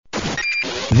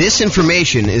This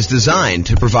information is designed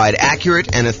to provide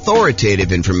accurate and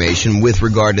authoritative information with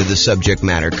regard to the subject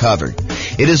matter covered.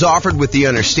 It is offered with the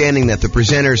understanding that the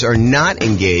presenters are not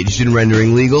engaged in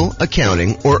rendering legal,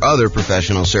 accounting, or other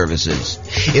professional services.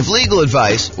 If legal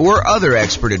advice or other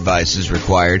expert advice is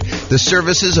required, the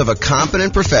services of a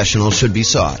competent professional should be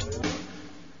sought.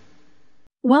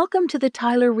 Welcome to the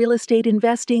Tyler Real Estate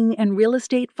Investing and Real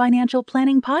Estate Financial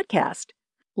Planning Podcast.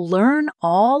 Learn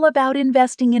all about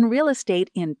investing in real estate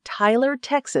in Tyler,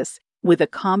 Texas, with a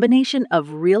combination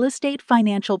of real estate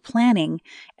financial planning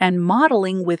and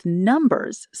modeling with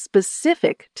numbers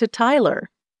specific to Tyler,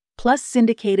 plus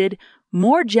syndicated,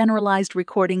 more generalized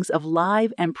recordings of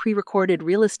live and pre-recorded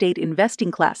real estate investing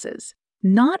classes,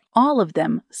 not all of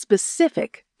them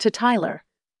specific to Tyler.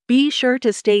 Be sure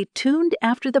to stay tuned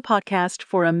after the podcast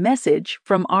for a message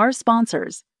from our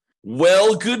sponsors.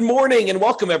 Well, good morning and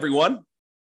welcome, everyone.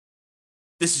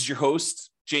 This is your host,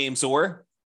 James Orr,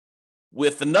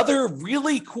 with another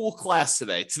really cool class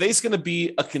today. Today's going to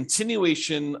be a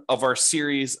continuation of our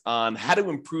series on how to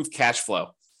improve cash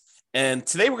flow. And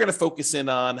today we're going to focus in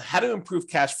on how to improve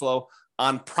cash flow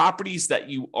on properties that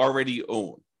you already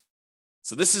own.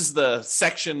 So this is the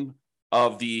section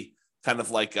of the kind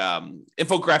of like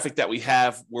infographic that we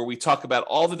have where we talk about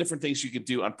all the different things you could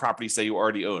do on properties that you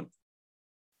already own.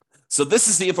 So this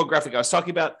is the infographic I was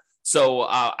talking about. So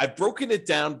I've broken it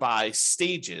down by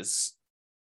stages,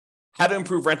 how to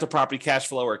improve rental property cash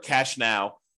flow or cash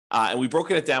now. And we've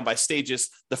broken it down by stages.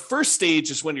 The first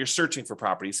stage is when you're searching for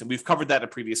properties. And we've covered that in a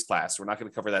previous class. We're not going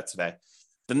to cover that today.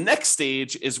 The next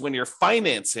stage is when you're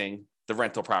financing the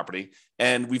rental property.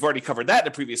 And we've already covered that in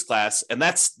a previous class. And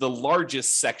that's the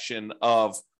largest section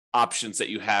of options that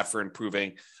you have for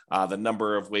improving the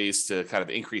number of ways to kind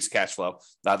of increase cash flow.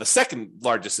 The second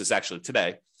largest is actually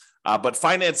today. But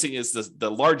financing is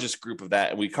the largest group of that.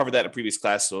 And we covered that in a previous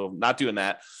class, so I'm not doing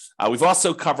that. We've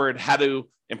also covered how to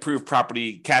improve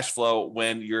property cash flow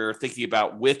when you're thinking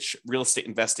about which real estate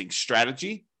investing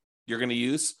strategy you're going to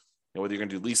use, whether you're going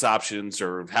to do lease options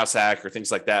or house hack or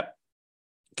things like that,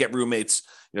 get roommates,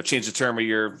 change the term of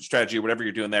your strategy or whatever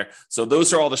you're doing there. So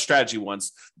those are all the strategy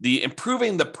ones. The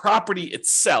improving the property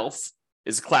itself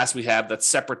is a class we have that's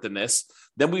separate than this.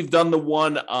 Then we've done the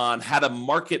one on how to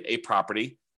market a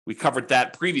property. We covered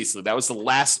that previously. That was the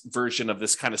last version of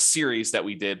this kind of series that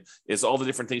we did, is all the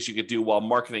different things you could do while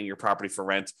marketing your property for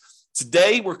rent.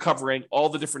 Today, we're covering all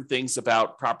the different things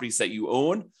about properties that you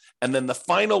own. And then the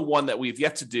final one that we've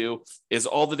yet to do is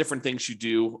all the different things you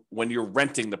do when you're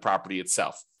renting the property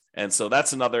itself. And so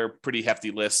that's another pretty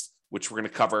hefty list, which we're going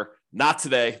to cover not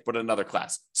today, but another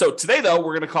class. So today, though,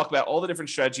 we're going to talk about all the different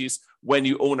strategies when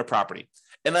you own a property.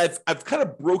 And I've kind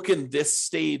of broken this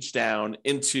stage down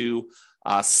into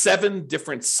 7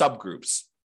 different subgroups.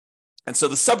 And so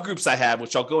the subgroups I have,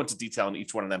 which I'll go into detail on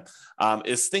each one of them,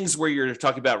 is things where you're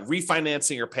talking about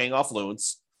refinancing or paying off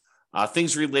loans,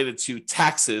 things related to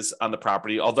taxes on the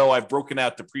property, although I've broken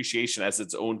out depreciation as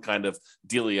its own kind of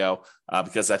dealio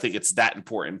because I think it's that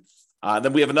important.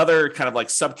 Then we have another kind of like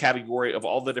subcategory of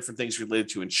all the different things related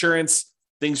to insurance,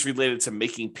 things related to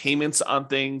making payments on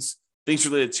things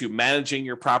related to managing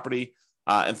your property,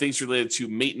 and things related to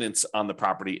maintenance on the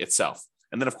property itself.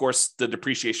 And then, of course, the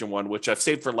depreciation one, which I've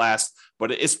saved for last,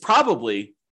 but it's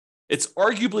arguably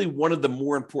one of the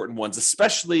more important ones,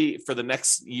 especially for the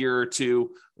next year or 2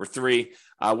 or 3,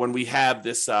 when we have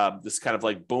this kind of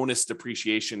like bonus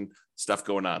depreciation stuff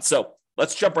going on. So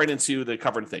let's jump right into the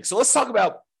covering things. So let's talk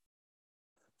about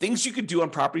things you could do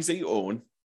on properties that you own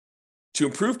to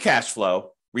improve cash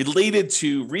flow related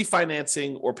to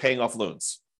refinancing or paying off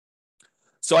loans.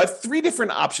 So I have 3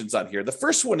 different options on here. The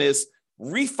first one is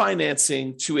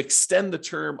refinancing to extend the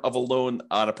term of a loan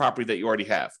on a property that you already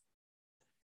have.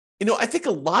 I think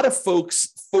a lot of folks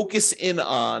focus in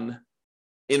on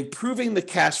improving the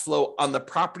cash flow on the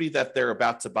property that they're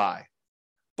about to buy.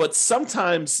 But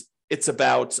sometimes it's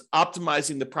about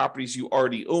optimizing the properties you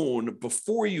already own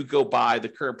before you go buy the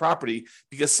current property,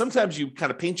 because sometimes you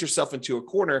kind of paint yourself into a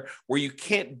corner where you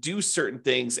can't do certain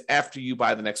things after you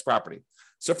buy the next property.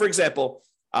 So for example,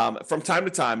 from time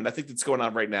to time, and I think that's going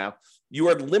on right now, you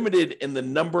are limited in the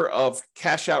number of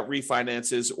cash out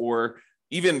refinances or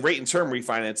even rate and term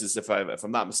refinances, if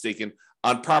I'm not mistaken,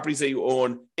 on properties that you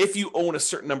own, if you own a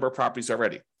certain number of properties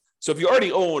already. So if you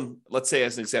already own, let's say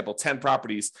as an example, 10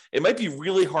 properties, it might be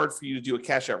really hard for you to do a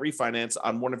cash out refinance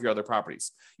on one of your other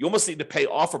properties. You almost need to pay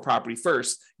off a property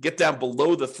first, get down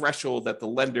below the threshold that the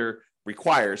lender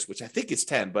requires, which I think is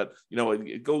 10, but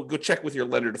go check with your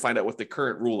lender to find out what the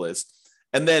current rule is.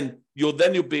 And then you'll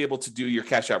be able to do your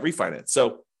cash out refinance.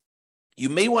 So you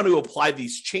may want to apply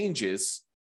these changes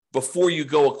before you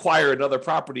go acquire another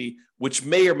property, which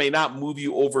may or may not move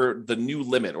you over the new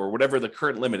limit or whatever the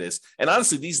current limit is. And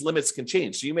honestly, these limits can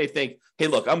change. So you may think, hey,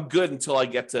 look, I'm good until I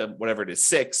get to whatever it is,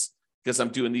 6, because I'm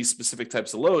doing these specific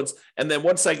types of loans. And then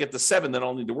once I get to 7, then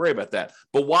I'll need to worry about that.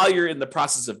 But while you're in the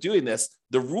process of doing this,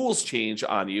 the rules change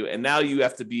on you. And now you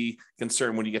have to be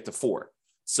concerned when you get to 4.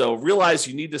 So realize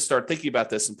you need to start thinking about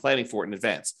this and planning for it in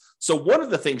advance. So one of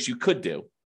the things you could do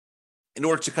in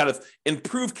order to kind of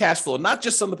improve cash flow, not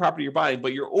just on the property you're buying,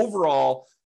 but your overall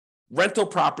rental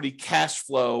property cash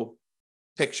flow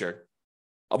picture,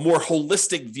 a more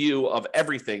holistic view of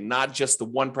everything, not just the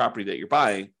one property that you're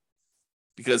buying,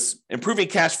 because improving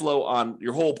cash flow on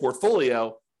your whole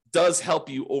portfolio does help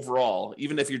you overall,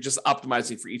 even if you're just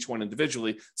optimizing for each one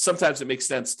individually. Sometimes it makes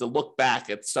sense to look back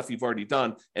at stuff you've already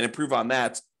done and improve on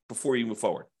that before you move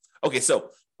forward. Okay, so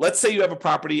let's say you have a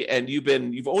property and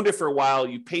you've owned it for a while,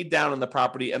 you paid down on the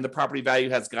property, and the property value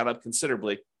has gone up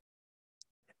considerably.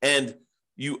 And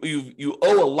you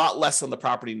owe a lot less on the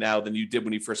property now than you did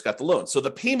when you first got the loan. So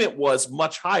the payment was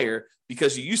much higher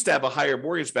because you used to have a higher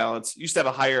mortgage balance, you used to have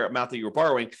a higher amount that you were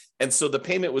borrowing. And so the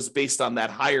payment was based on that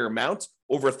higher amount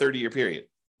over a 30-year period.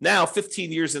 Now,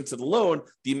 15 years into the loan,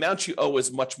 the amount you owe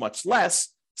is much, much less,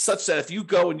 such that if you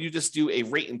go and you just do a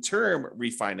rate and term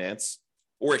refinance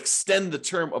or extend the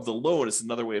term of the loan, is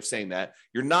another way of saying that,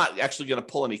 you're not actually going to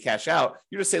pull any cash out.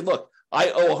 You're just saying, look,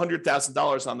 I owe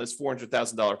 $100,000 on this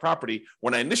 $400,000 property.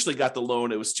 When I initially got the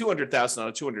loan, it was $200,000 on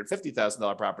a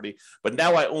 $250,000 property, but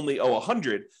now I only owe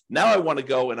 $100,000. Now I want to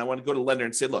go to the lender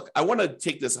and say, look, I want to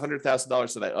take this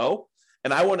 $100,000 that I owe,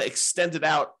 and I want to extend it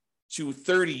out to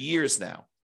 30 years now,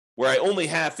 where I only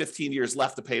have 15 years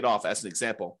left to pay it off, as an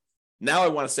example. Now I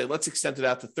want to say, let's extend it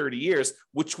out to 30 years,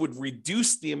 which would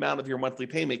reduce the amount of your monthly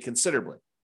payment considerably,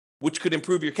 which could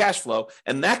improve your cash flow.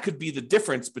 And that could be the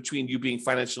difference between you being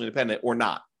financially independent or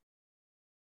not.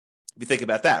 If you think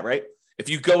about that, right? If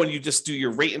you go and you just do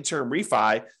your rate and term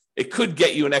refi, it could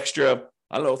get you an extra,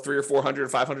 I don't know, $300 or $400 or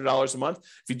 $500 a month.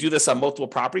 If you do this on multiple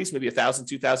properties, maybe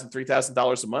 $1,000, $2,000,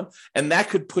 $3,000 a month, and that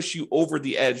could push you over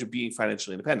the edge of being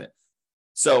financially independent.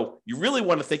 So you really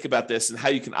want to think about this and how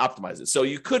you can optimize it. So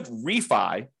you could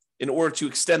refi in order to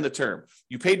extend the term.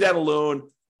 You paid down a loan,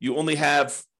 you only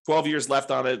have 12 years left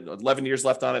on it, 11 years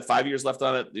left on it, 5 years left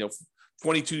on it,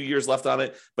 22 years left on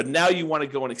it. But now you want to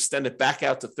go and extend it back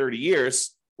out to 30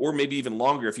 years, or maybe even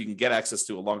longer if you can get access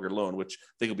to a longer loan, which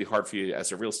I think will be hard for you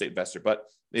as a real estate investor, but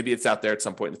maybe it's out there at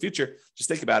some point in the future. Just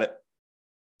think about it.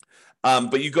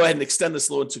 But you go ahead and extend this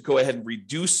loan to go ahead and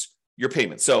reduce your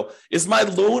payment. So is my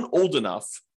loan old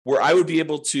enough where I would be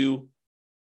able to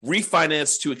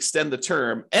refinance to extend the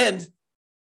term? And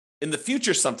in the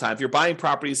future, sometime, if you're buying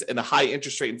properties in a high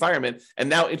interest rate environment and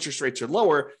now interest rates are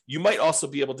lower, you might also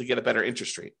be able to get a better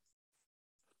interest rate.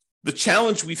 The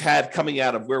challenge we've had coming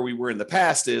out of where we were in the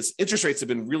past is interest rates have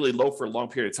been really low for a long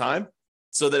period of time.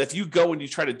 So that if you go and you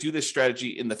try to do this strategy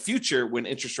in the future when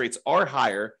interest rates are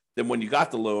higher than when you got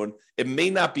the loan, it may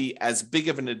not be as big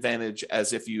of an advantage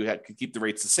as if you could keep the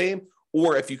rates the same,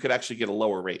 or if you could actually get a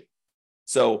lower rate.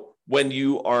 So when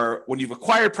you've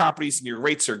acquired properties and your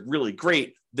rates are really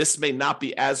great, this may not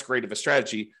be as great of a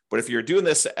strategy. But if you're doing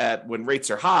this when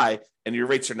rates are high and your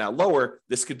rates are now lower,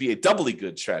 this could be a doubly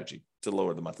good strategy to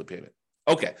lower the monthly payment.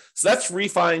 Okay, so that's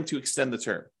refining to extend the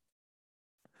term.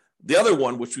 The other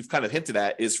one, which we've kind of hinted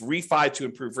at, is refi to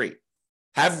improve rate.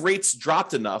 Have rates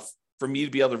dropped enough for me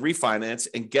to be able to refinance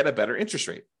and get a better interest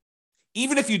rate?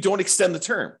 Even if you don't extend the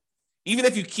term, even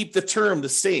if you keep the term the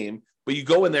same, but you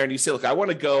go in there and you say, look, I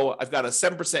want to go, I've got a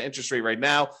 7% interest rate right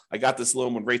now. I got this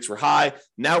loan when rates were high.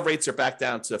 Now rates are back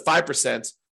down to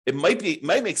 5%. It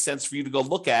might make sense for you to go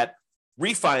look at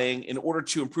refining in order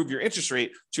to improve your interest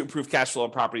rate, to improve cash flow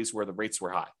on properties where the rates were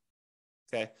high.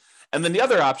 Okay. And then the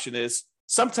other option is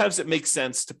sometimes it makes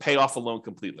sense to pay off a loan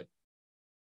completely.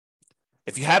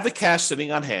 If you have the cash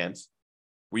sitting on hand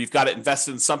where you've got it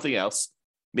invested in something else,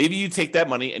 maybe you take that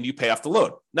money and you pay off the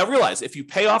loan. Now realize if you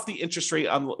pay off the interest rate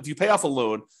if you pay off a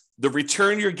loan, the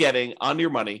return you're getting on your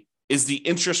money is the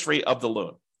interest rate of the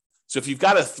loan. So if you've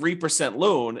got a 3%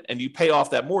 loan and you pay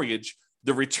off that mortgage,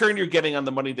 the return you're getting on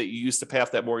the money that you used to pay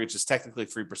off that mortgage is technically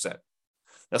 3%.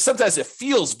 Now, sometimes it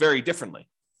feels very differently.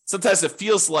 Sometimes it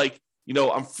feels like,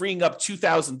 I'm freeing up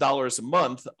 $2,000 a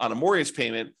month on a mortgage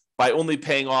payment by only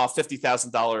paying off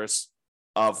 $50,000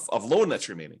 of loan that's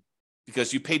remaining,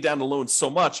 because you paid down the loan so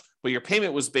much, but your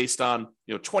payment was based on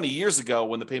 20 years ago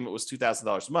when the payment was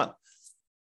 $2,000 a month.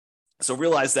 So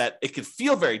realize that it can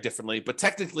feel very differently, but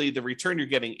technically the return you're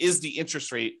getting is the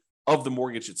interest rate of the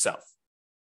mortgage itself,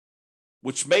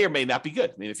 which may or may not be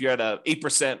good. I mean, if you're at an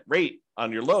 8% rate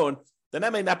on your loan, then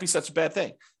that may not be such a bad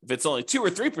thing. If it's only 2 or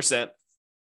 3%,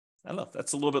 I don't know.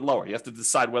 That's a little bit lower. You have to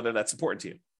decide whether that's important to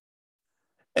you.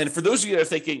 And for those of you that are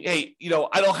thinking, hey,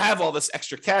 I don't have all this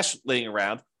extra cash laying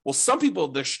around. Well, some people,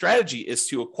 their strategy is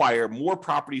to acquire more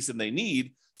properties than they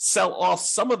need, sell off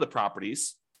some of the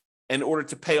properties in order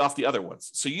to pay off the other ones.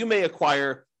 So you may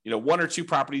acquire, 1 or 2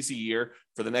 properties a year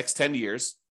for the next 10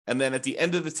 years. And then at the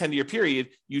end of the 10-year period,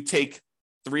 you take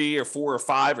 3 or 4 or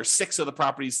 5 or 6 of the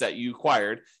properties that you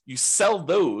acquired, you sell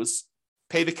those,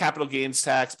 pay the capital gains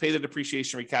tax, pay the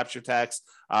depreciation recapture tax,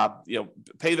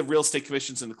 pay the real estate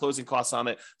commissions and the closing costs on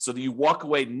it, so that you walk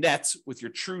away net with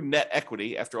your true net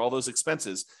equity after all those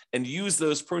expenses, and use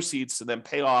those proceeds to then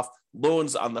pay off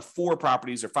loans on the 4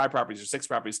 properties or 5 properties or 6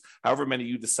 properties, however many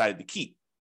you decided to keep.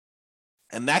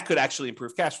 And that could actually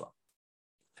improve cash flow,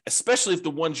 especially if the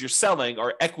ones you're selling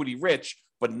are equity rich,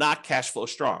 but not cash flow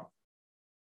strong.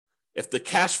 If the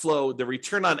cash flow, the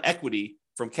return on equity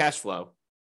from cash flow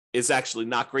is actually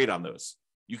not great on those,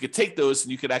 you could take those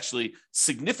and you could actually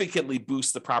significantly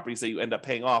boost the properties that you end up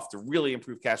paying off to really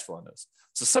improve cash flow on those.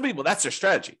 So some people, that's their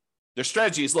strategy. Their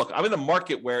strategy is, look, I'm in a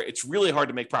market where it's really hard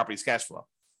to make properties cash flow.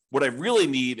 What I really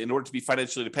need in order to be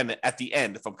financially independent at the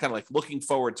end, if I'm kind of like looking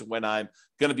forward to when I'm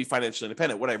going to be financially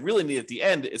independent, what I really need at the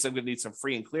end is I'm going to need some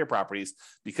free and clear properties,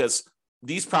 because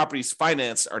these properties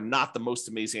financed are not the most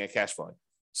amazing at cash flowing.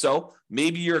 So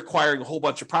maybe you're acquiring a whole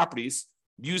bunch of properties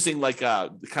using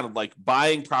kind of like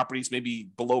buying properties, maybe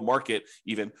below market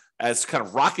even, as kind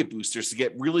of rocket boosters to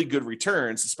get really good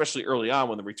returns, especially early on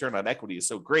when the return on equity is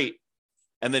so great,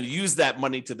 and then use that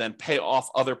money to then pay off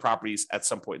other properties at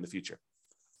some point in the future.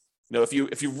 If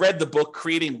you read the book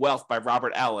Creating Wealth by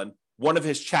Robert Allen, one of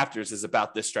his chapters is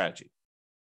about this strategy.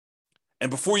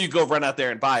 And before you go run out there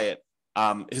and buy it,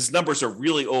 his numbers are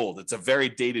really old. It's a very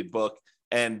dated book,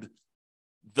 and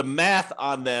the math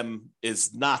on them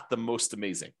is not the most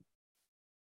amazing.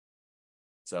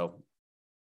 So,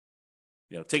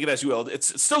 take it as you will.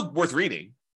 It's still worth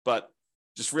reading, but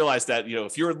just realize that,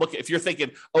 if you're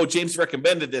thinking, oh, James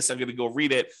recommended this, I'm going to go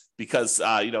read it because,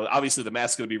 obviously the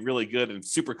math's going to be really good and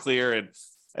super clear,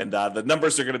 and the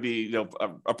numbers are going to be,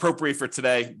 appropriate for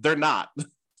today. They're not.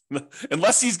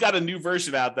 Unless he's got a new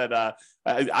version out that,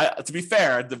 to be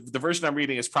fair, the version I'm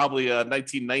reading is probably a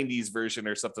 1990s version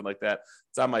or something like that.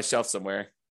 It's on my shelf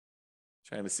somewhere.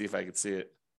 Trying to see if I can see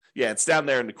it. Yeah, it's down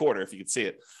there in the corner if you can see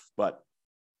it. But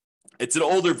it's an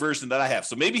older version that I have.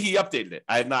 So maybe he updated it.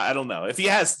 I don't know. If he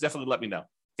has, definitely let me know.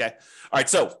 Okay. All right.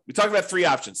 So we talked about 3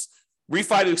 options.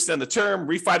 Refi to extend the term,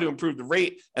 refi to improve the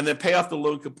rate, and then pay off the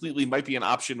loan completely might be an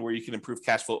option where you can improve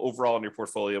cash flow overall in your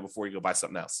portfolio before you go buy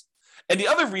something else. And the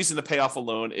other reason to pay off a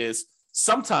loan is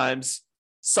sometimes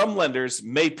some lenders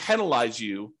may penalize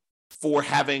you for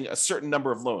having a certain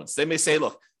number of loans. They may say,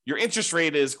 look, your interest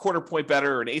rate is 1/4 point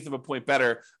better or 1/8 of a point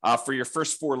better for your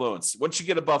first 4 loans. Once you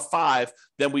get above 5,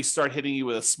 then we start hitting you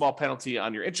with a small penalty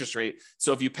on your interest rate.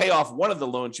 So if you pay off one of the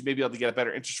loans, you may be able to get a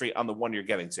better interest rate on the one you're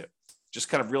getting to. Just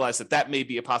kind of realize that may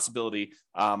be a possibility.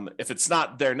 If it's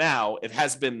not there now, it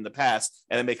has been in the past,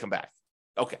 and it may come back.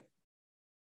 Okay.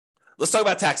 Let's talk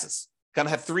about taxes. Kind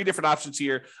of have 3 different options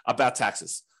here about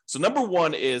taxes. So number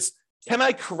 1 is, can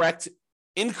I correct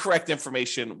incorrect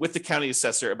information with the county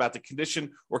assessor about the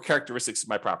condition or characteristics of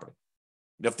my property?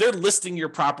 Now, if they're listing your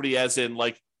property as in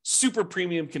like super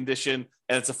premium condition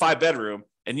and it's a 5-bedroom,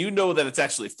 and you know that it's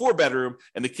actually a 4-bedroom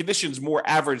and the condition's more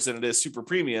average than it is super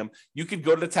premium, you could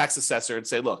go to the tax assessor and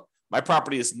say, look, my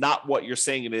property is not what you're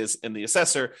saying it is in the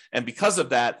assessor. And because of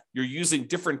that, you're using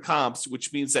different comps,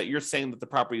 which means that you're saying that the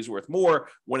property is worth more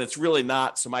when it's really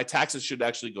not. So my taxes should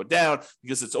actually go down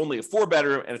because it's only a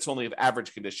 4-bedroom and it's only of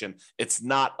average condition. It's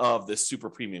not of this super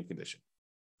premium condition.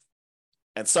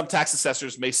 And some tax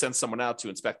assessors may send someone out to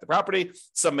inspect the property.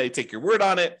 Some may take your word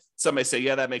on it. Some may say,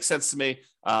 yeah, that makes sense to me.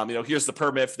 Here's the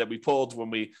permit that we pulled when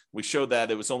we showed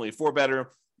that it was only a 4-bedroom.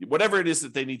 Whatever it is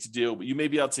that they need to do, you may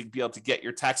be able to get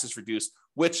your taxes reduced,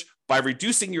 which by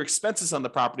reducing your expenses on the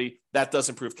property, that does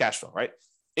improve cash flow, right?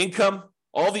 Income,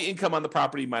 all the income on the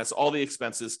property minus all the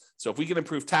expenses. So if we can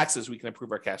improve taxes, we can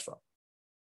improve our cash flow.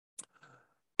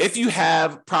 If you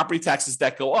have property taxes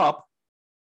that go up,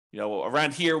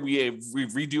 around here, we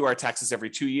redo our taxes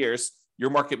every 2 years. Your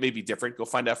market may be different. Go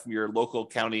find out from your local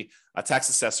county tax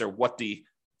assessor what the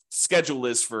schedule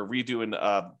is for redoing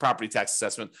property tax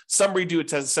assessment. Some redo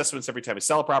assessments every time you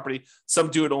sell a property. Some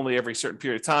do it only every certain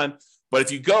period of time. But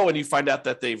if you go and you find out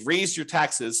that they've raised your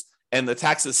taxes and the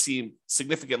taxes seem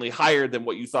significantly higher than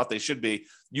what you thought they should be,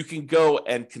 you can go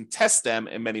and contest them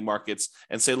in many markets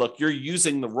and say, look, you're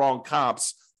using the wrong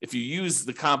comps. If you use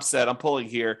the comps that I'm pulling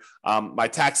here, my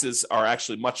taxes are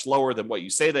actually much lower than what you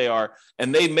say they are.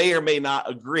 And they may or may not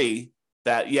agree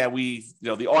that,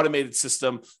 the automated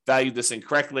system valued this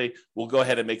incorrectly. We'll go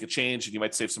ahead and make a change and you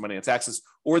might save some money on taxes.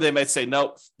 Or they might say,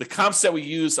 no, the comps that we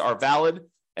use are valid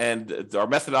and our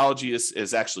methodology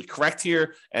is actually correct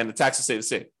here and the taxes stay the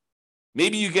same.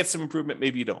 Maybe you get some improvement,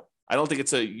 maybe you don't. I don't think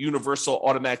it's a universal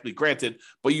automatically granted,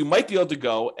 but you might be able to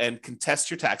go and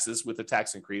contest your taxes with a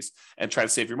tax increase and try to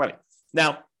save your money.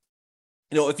 Now,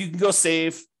 if you can go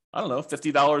save,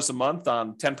 $50 a month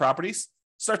on 10 properties,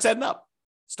 starts adding up.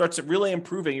 Starts really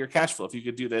improving your cash flow if you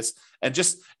could do this.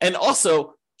 And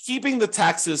also keeping the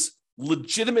taxes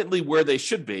legitimately where they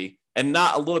should be and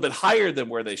not a little bit higher than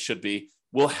where they should be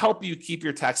will help you keep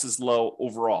your taxes low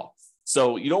overall.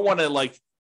 So you don't want to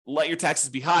let your taxes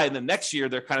be high and then next year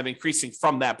they're kind of increasing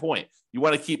from that point. You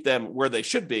want to keep them where they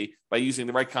should be by using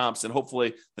the right comps, and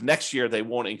hopefully the next year they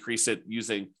won't increase it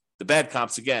using the bad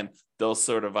comps again. They'll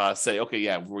sort of say, okay,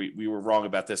 yeah, we were wrong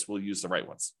about this. We'll use the right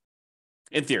ones,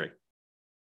 in theory.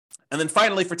 And then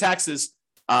finally, for taxes,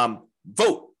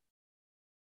 vote.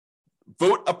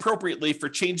 Vote appropriately for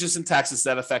changes in taxes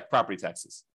that affect property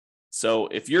taxes. So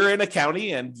if you're in a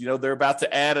county and they're about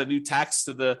to add a new tax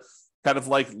to the kind of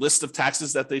list of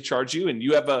taxes that they charge you, and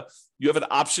you have an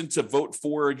option to vote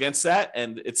for or against that,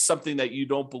 and it's something that you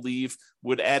don't believe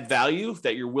would add value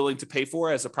that you're willing to pay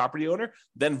for as a property owner,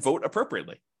 then vote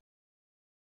appropriately.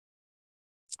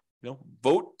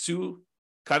 Vote to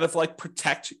kind of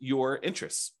protect your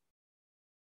interests.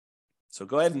 So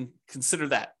go ahead and consider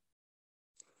that.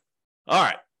 All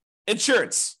right,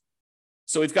 insurance.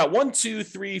 So we've got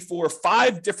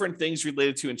 5 different things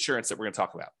related to insurance that we're going to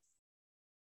talk about.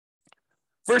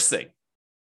 First thing,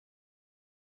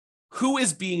 who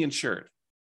is being insured?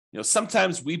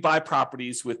 Sometimes we buy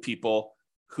properties with people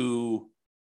who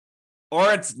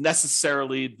aren't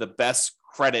necessarily the best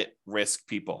credit risk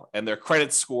people, and their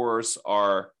credit scores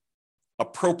are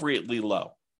appropriately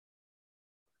low.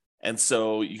 And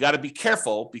so you got to be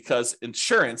careful because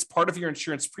part of your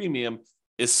insurance premium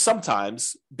is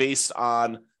sometimes based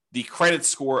on the credit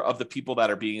score of the people that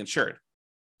are being insured.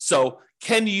 So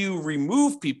can you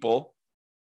remove people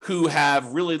who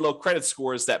have really low credit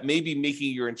scores that may be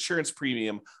making your insurance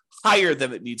premium higher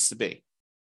than it needs to be?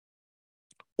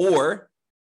 Or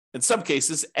in some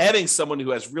cases, adding someone who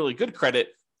has really good credit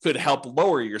could help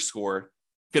lower your score,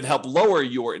 could help lower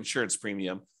your insurance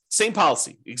premium. Same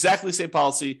policy, exactly same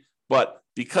policy, but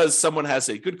because someone has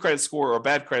a good credit score or a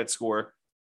bad credit score,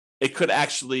 it could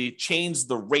actually change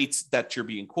the rates that you're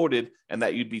being quoted and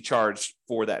that you'd be charged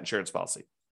for that insurance policy.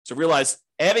 So realize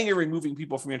adding or removing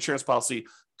people from your insurance policy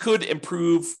could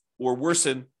improve or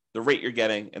worsen the rate you're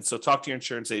getting. And so talk to your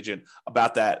insurance agent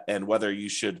about that and whether you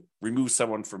should remove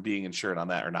someone from being insured on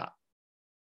that or not.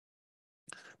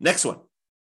 Next one,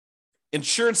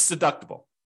 insurance deductible.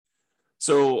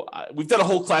 So we've done a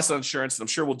whole class on insurance, and I'm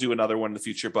sure we'll do another one in the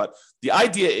future. But the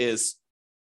idea is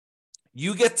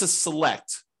you get to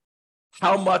select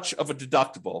how much of a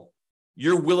deductible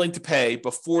you're willing to pay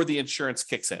before the insurance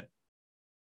kicks in.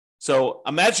 So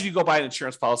imagine you go buy an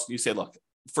insurance policy and you say, look,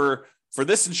 for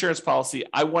this insurance policy,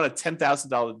 I want a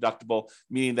 $10,000 deductible,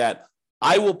 meaning that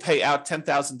I will pay out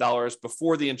 $10,000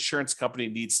 before the insurance company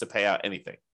needs to pay out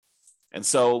anything. And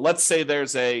so let's say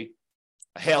there's a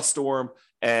hailstorm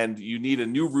and you need a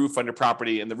new roof on your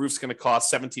property and the roof's going to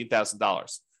cost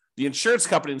 $17,000. The insurance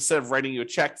company, instead of writing you a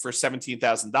check for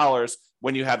 $17,000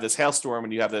 when you have this hailstorm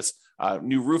and you have this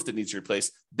new roof that needs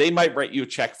replaced, they might write you a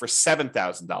check for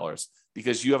 $7,000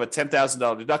 because you have a $10,000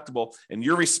 deductible and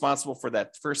you're responsible for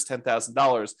that first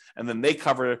 $10,000, and then they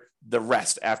cover the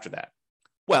rest after that.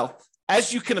 Well,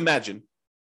 as you can imagine,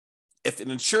 if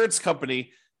an insurance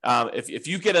company, if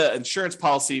you get an insurance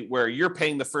policy where you're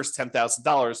paying the first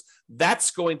 $10,000,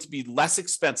 that's going to be less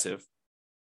expensive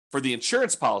for the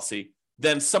insurance policy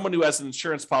than someone who has an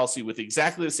insurance policy with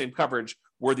exactly the same coverage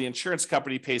where the insurance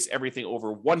company pays everything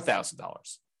over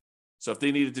 $1,000. So if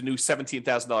they needed a new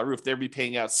 $17,000 roof, they'd be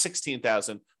paying out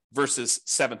 $16,000 versus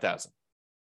 $7,000.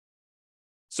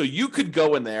 So you could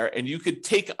go in there and you could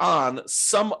take on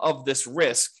some of this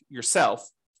risk yourself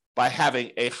by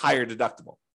having a higher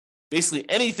deductible. Basically,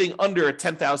 anything under a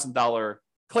 $10,000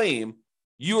 claim,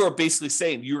 you are basically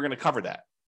saying you're going to cover that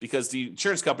because the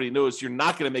insurance company knows you're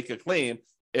not going to make a claim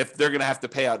if they're going to have to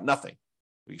pay out nothing.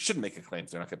 You shouldn't make a claim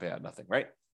if they're not going to pay out nothing, right?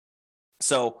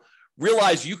 So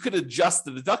realize you could adjust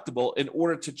the deductible in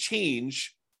order to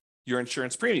change your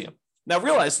insurance premium. Now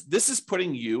realize this is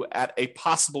putting you at a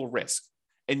possible risk,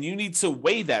 and you need to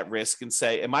weigh that risk and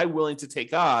say, am I willing to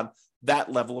take on that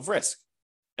level of risk?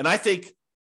 And I think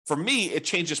for me, it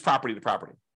changes property to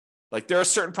property. Like there are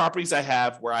certain properties I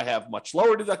have where I have much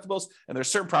lower deductibles, and there are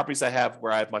certain properties I have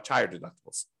where I have much higher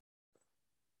deductibles.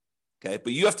 Okay,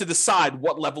 but you have to decide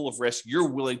what level of risk you're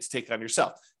willing to take on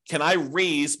yourself. Can I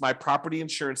raise my property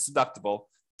insurance deductible,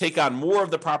 take on more of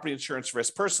the property insurance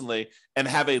risk personally, and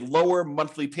have a lower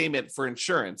monthly payment for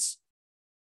insurance,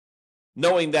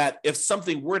 knowing that if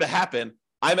something were to happen,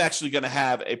 I'm actually going to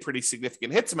have a pretty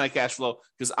significant hit to my cash flow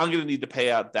because I'm going to need to pay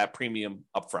out that premium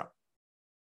upfront,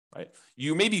 right?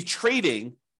 You may be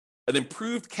trading an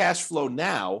improved cash flow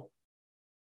now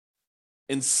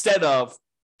instead of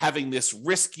having this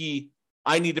risky,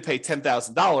 I need to pay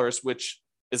 $10,000, which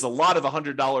is a lot of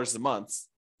 $100 a month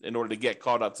in order to get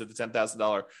caught up to the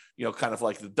 $10,000, kind of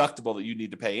like deductible that you need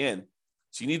to pay in.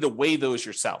 So you need to weigh those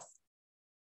yourself.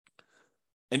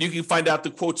 And you can find out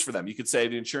the quotes for them. You could say to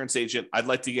the insurance agent, I'd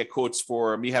like to get quotes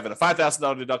for me having a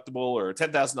 $5,000 deductible or a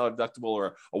 $10,000 deductible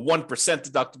or a 1%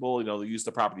 deductible. They'll use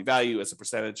the property value as a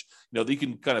percentage. You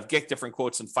can kind of get different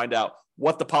quotes and find out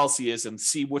what the policy is and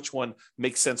see which one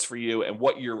makes sense for you and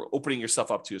what you're opening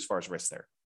yourself up to as far as risk there.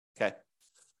 Okay.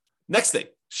 Next thing,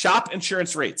 shop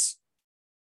insurance rates.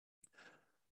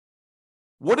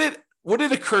 Would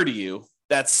it occur to you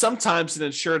that sometimes an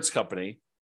insurance company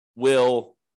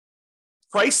will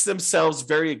price themselves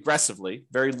very aggressively,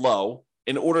 very low,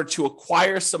 in order to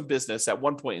acquire some business at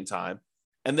one point in time,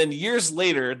 and then years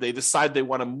later, they decide they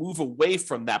want to move away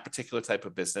from that particular type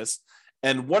of business?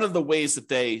 And one of the ways that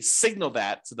they signal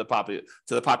that to the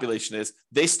population is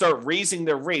they start raising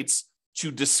their rates to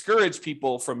discourage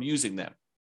people from using them.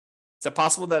 Is that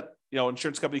possible that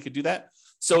insurance company could do that?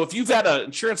 So if you've had an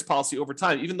insurance policy over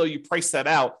time, even though you priced that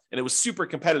out and it was super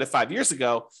competitive 5 years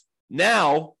ago,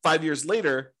 now 5 years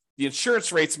later, the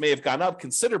insurance rates may have gone up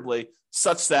considerably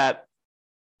such that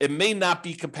it may not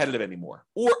be competitive anymore.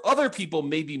 Or other people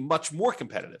may be much more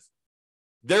competitive.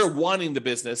 They're wanting the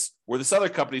business where this other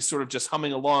company is sort of just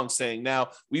humming along saying, now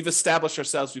we've established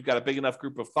ourselves, we've got a big enough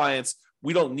group of clients,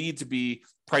 we don't need to be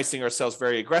pricing ourselves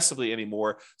very aggressively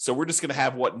anymore. So we're just going to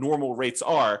have what normal rates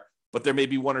are, but there may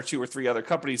be one or two or three other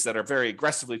companies that are very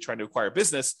aggressively trying to acquire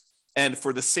business. And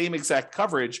for the same exact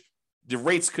coverage, the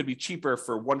rates could be cheaper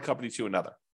for one company to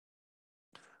another.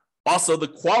 Also, the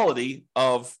quality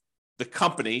of the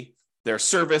company, their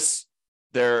service,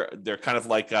 their kind of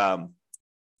like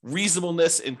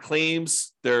reasonableness in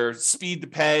claims, their speed to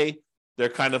pay, their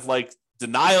kind of like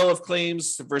denial of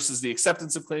claims versus the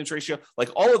acceptance of claims ratio, like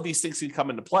all of these things can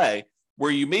come into play where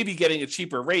you may be getting a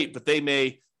cheaper rate, but they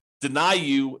may deny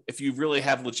you if you really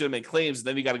have legitimate claims, and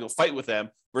then you got to go fight with them,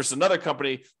 versus another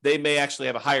company, they may actually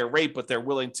have a higher rate, but they're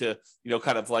willing to,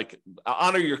 kind of like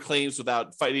honor your claims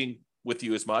without fighting with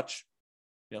you as much.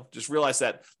 Just realize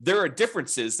that there are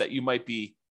differences that you might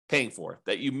be paying for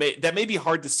that may be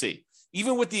hard to see.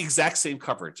 Even with the exact same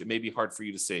coverage, it may be hard for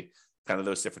you to see kind of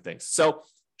those different things. So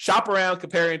shop around,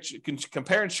 compare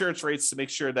insurance rates to make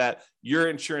sure that your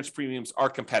insurance premiums are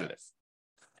competitive.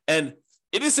 And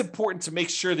it is important to make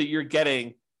sure that you're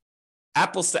getting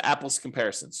apples to apples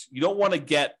comparisons. You don't want to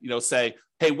get, say,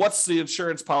 hey, what's the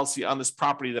insurance policy on this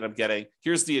property that I'm getting?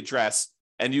 Here's the address.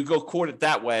 And you go quote it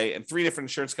that way, and 3 different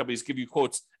insurance companies give you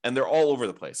quotes, and they're all over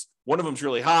the place. One of them's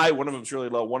really high, one of them's really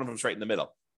low, one of them's right in the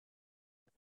middle.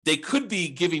 They could be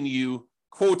giving you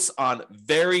quotes on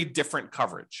very different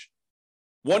coverage.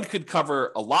 One could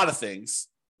cover a lot of things.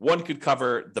 One could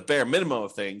cover the bare minimum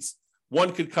of things.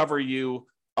 One could cover you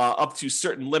up to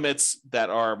certain limits that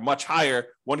are much higher.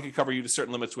 One could cover you to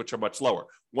certain limits which are much lower.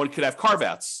 One could have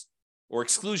carve-outs or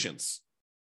exclusions.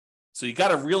 So you got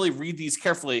to really read these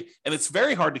carefully, and it's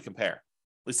very hard to compare.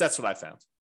 At least that's what I found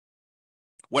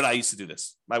when I used to do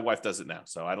this. My wife does it now,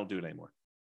 so I don't do it anymore.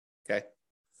 Okay.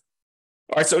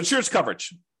 All right, so insurance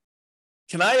coverage.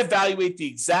 Can I evaluate the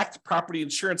exact property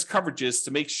insurance coverages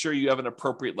to make sure you have an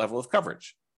appropriate level of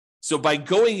coverage? So by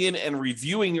going in and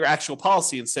reviewing your actual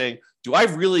policy and saying, do I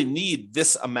really need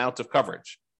this amount of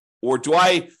coverage? Or do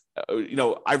I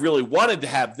really wanted to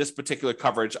have this particular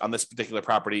coverage on this particular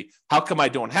property. How come I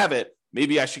don't have it?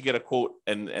 Maybe I should get a quote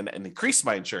and increase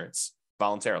my insurance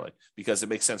voluntarily because it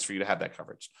makes sense for you to have that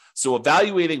coverage. So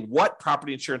evaluating what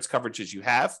property insurance coverages you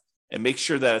have and make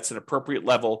sure that it's an appropriate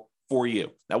level for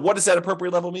you. Now, what does that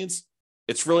appropriate level means?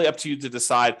 It's really up to you to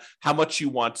decide how much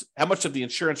of the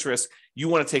insurance risk you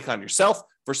want to take on yourself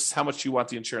versus how much you want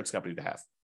the insurance company to have.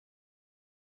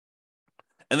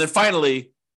 And then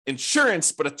finally,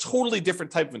 insurance, but a totally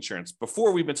different type of insurance.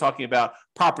 Before, we've been talking about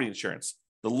property insurance,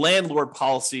 the landlord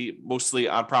policy, mostly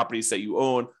on properties that you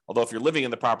own. Although if you're living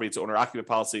in the property, it's owner-occupant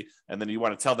policy, and then you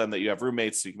want to tell them that you have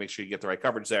roommates so you can make sure you get the right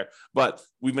coverage there. But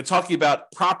we've been talking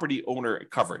about property owner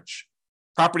coverage,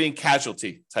 property and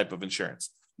casualty type of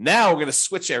insurance. Now we're going to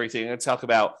switch everything and talk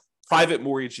about private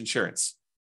mortgage insurance.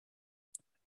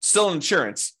 Still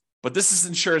insurance, but this is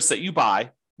insurance that you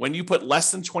buy when you put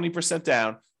less than 20%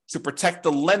 down to protect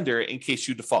the lender in case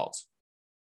you default.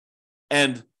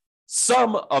 And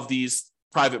some of these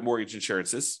private mortgage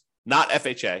insurances, not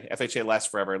FHA. FHA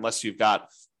lasts forever unless you've got,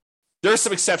 there are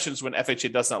some exceptions when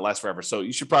FHA does not last forever. So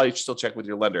you should probably still check with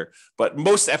your lender. But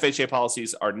most FHA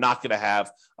policies are not going to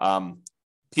have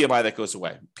PMI that goes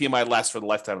away. PMI lasts for the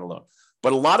lifetime of the loan.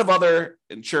 But a lot of other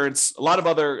insurance, a lot of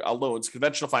other loans,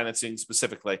 conventional financing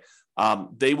specifically,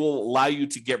 they will allow you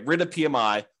to get rid of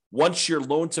PMI once your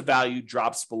loan to value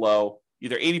drops below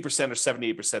either 80% or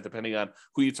 78%, depending on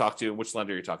who you talk to and which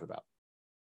lender you're talking about.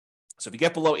 So if you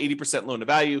get below 80% loan to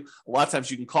value, a lot of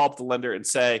times you can call up the lender and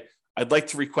say, I'd like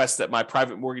to request that my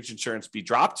private mortgage insurance be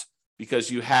dropped because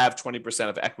you have 20%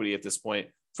 of equity at this point,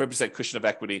 20% cushion of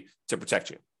equity to protect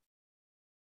you.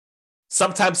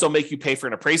 Sometimes they'll make you pay for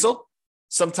an appraisal.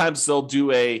 Sometimes they'll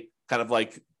do a kind of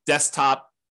like desktop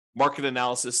market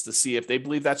analysis to see if they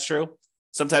believe that's true.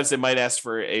 Sometimes they might ask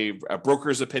for a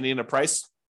broker's opinion of price.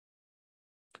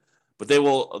 But they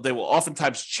will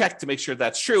oftentimes check to make sure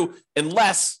that's true,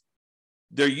 unless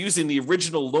they're using the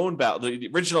original loan value, the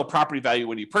original property value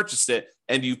when you purchased it,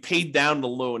 and you paid down the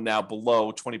loan now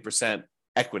below 20%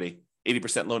 equity,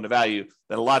 80% loan to value.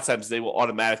 Then a lot of times they will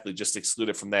automatically just exclude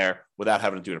it from there without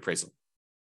having to do an appraisal.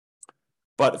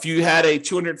 But if you had a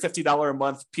 $250 a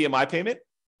month PMI payment,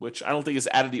 which I don't think is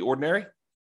out of the ordinary,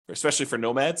 especially for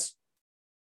nomads,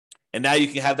 and now you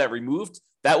can have that removed,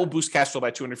 that will boost cash flow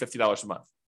by $250 a month,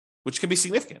 which can be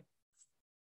significant.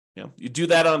 You do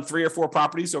that on 3 or 4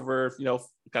 properties over,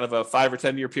 kind of a 5 or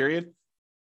 10 year period.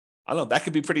 I don't know, that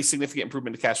could be pretty significant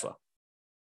improvement to cash flow.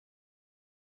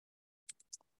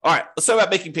 All right, let's talk about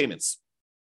making payments.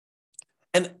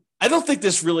 And I don't think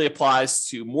this really applies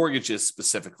to mortgages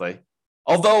specifically,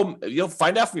 although you'll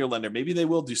find out from your lender, maybe they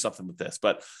will do something with this,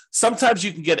 but sometimes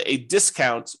you can get a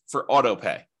discount for auto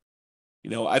pay.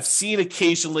 I've seen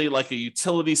occasionally like a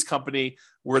utilities company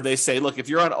where they say, look, if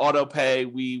you're on auto pay,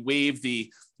 we waive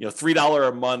the $3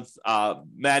 a month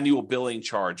manual billing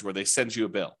charge where they send you a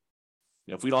bill.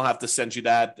 If we don't have to send you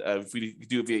that, if we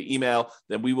do it via email,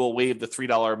 then we will waive the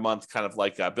 $3 a month kind of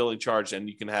like billing charge, and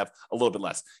you can have a little bit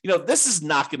less. This is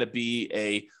not going to be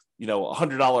a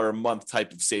 $100 a month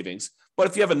type of savings, but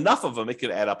if you have enough of them, it could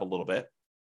add up a little bit.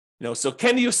 So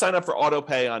can you sign up for auto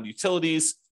pay on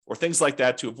utilities or things like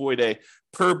that to avoid a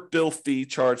per bill fee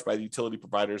charged by the utility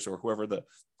providers or whoever the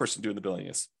person doing the billing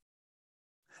is?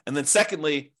 And then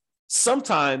secondly,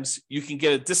 sometimes you can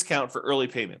get a discount for early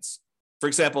payments. For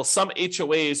example, some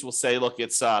HOAs will say, look,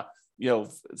 it's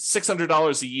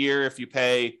 $600 a year if you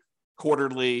pay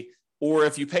quarterly, or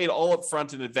if you paid all up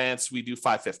front in advance, we do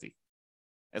 $550.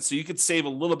 And so you could save a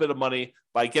little bit of money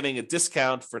by getting a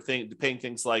discount for paying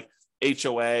things like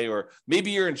HOA, or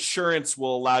maybe your insurance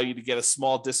will allow you to get a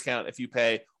small discount if you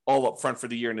pay all up front for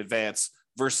the year in advance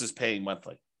versus paying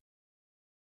monthly.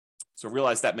 So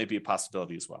realize that may be a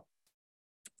possibility as well.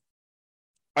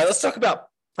 All right, let's talk about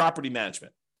property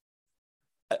management.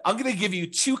 I'm going to give you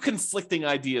 2 conflicting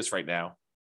ideas right now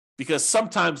because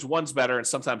sometimes one's better and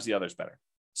sometimes the other's better.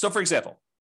 So for example,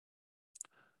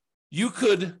 you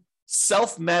could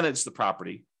self-manage the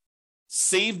property,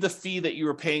 save the fee that you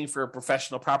were paying for a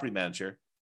professional property manager.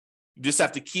 You just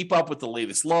have to keep up with the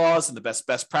latest laws and the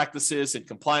best practices and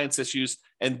compliance issues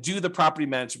and do the property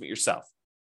management yourself.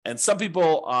 And some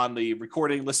people on the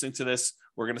recording listening to this,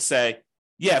 we're going to say,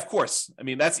 yeah, of course. I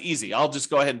mean, that's easy. I'll just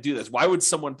go ahead and do this. Why would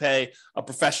someone pay a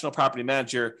professional property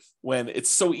manager when it's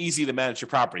so easy to manage your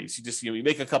properties? You just, you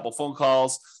make a couple phone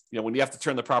calls. When you have to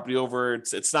turn the property over,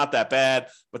 it's not that bad.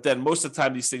 But then most of the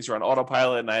time, these things are on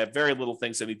autopilot, and I have very little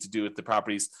things I need to do with the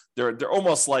properties. They're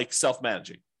almost like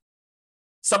self-managing.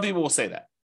 Some people will say that.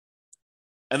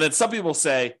 And then some people will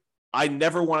say, I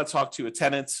never want to talk to a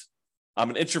tenant.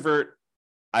 I'm an introvert.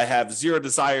 I have zero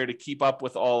desire to keep up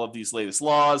with all of these latest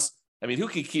laws. I mean, who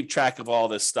can keep track of all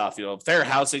this stuff? Fair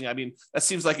housing. I mean, that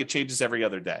seems like it changes every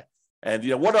other day. And,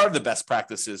 what are the best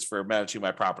practices for managing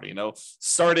my property?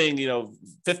 Starting,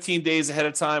 15 days ahead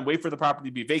of time, wait for the property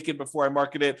to be vacant before I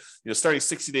market it, starting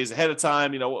 60 days ahead of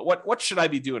time, what should I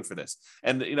be doing for this?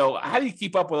 And, how do you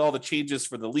keep up with all the changes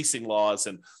for the leasing laws?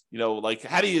 And,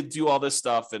 how do you do all this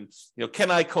stuff? And, can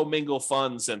I commingle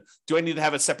funds? And do I need to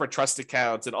have a separate trust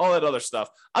account and all that other stuff?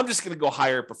 I'm just going to go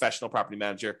hire a professional property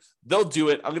manager. They'll do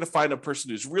it. I'm going to find a person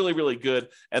who's really, really good,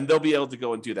 and they'll be able to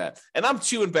go and do that. And I'm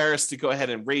too embarrassed to go ahead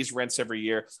and raise rents every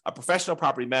year. A professional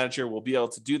property manager will be able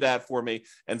to do that for me.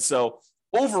 And so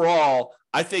overall,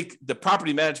 I think the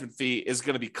property management fee is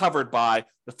going to be covered by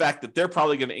the fact that they're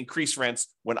probably going to increase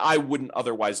rents when I wouldn't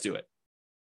otherwise do it.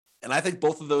 And I think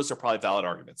both of those are probably valid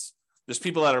arguments. There's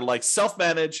people that are like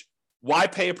self-manage, Why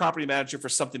pay a property manager for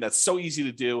something that's so easy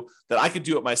to do that I could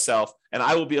do it myself and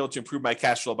I will be able to improve my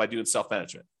cash flow by doing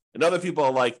self-management? And other people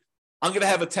are like, I'm going to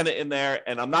have a tenant in there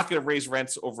and I'm not going to raise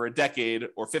rents over a decade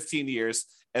or 15 years.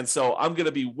 And so I'm going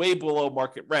to be way below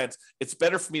market rent. It's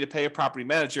better for me to pay a property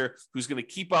manager who's going to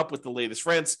keep up with the latest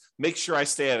rents, make sure I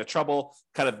stay out of trouble,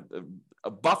 kind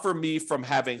of buffer me from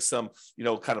having some,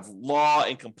 kind of law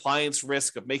and compliance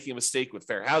risk of making a mistake with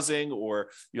fair housing, or,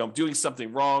 I'm doing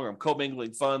something wrong, or I'm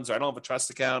commingling funds, or I don't have a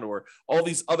trust account, or all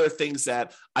these other things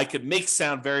that I could make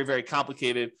sound very, very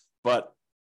complicated. But,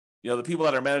 the people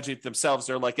that are managing it themselves,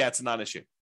 they're like, yeah, it's a non-issue.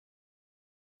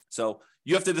 So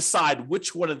you have to decide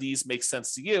which one of these makes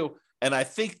sense to you. And I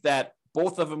think that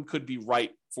both of them could be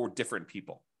right for different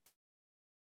people.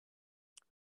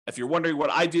 If you're wondering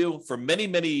what I do, for many,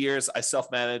 many years, I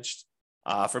self-managed.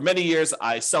 For many years,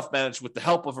 I self-managed with the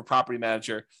help of a property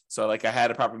manager. So I had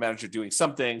a property manager doing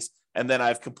some things, and then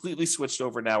I've completely switched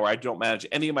over now where I don't manage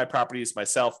any of my properties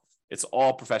myself. It's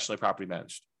all professionally property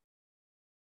managed.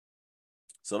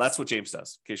 So that's what James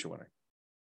does, in case you're wondering.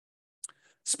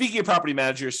 Speaking of property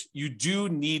managers, you do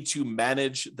need to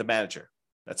manage the manager.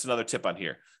 That's another tip on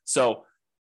here. So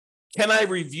can I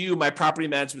review my property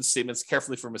management statements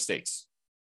carefully for mistakes?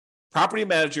 Property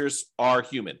managers are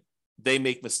human. They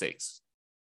make mistakes.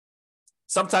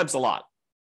 Sometimes a lot,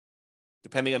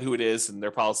 depending on who it is and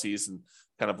their policies and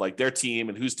kind of like their team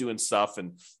and who's doing stuff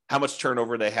and how much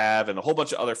turnover they have and a whole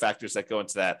bunch of other factors that go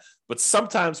into that. But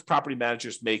sometimes property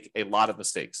managers make a lot of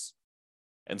mistakes.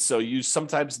 And so you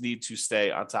sometimes need to stay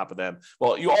on top of them.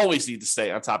 Well, you always need to stay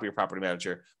on top of your property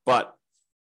manager, but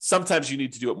sometimes you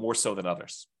need to do it more so than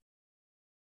others.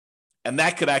 And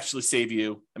that could actually save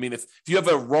you. I mean, if you have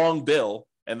a wrong bill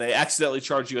and they accidentally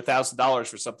charge you $1,000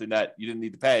 for something that you didn't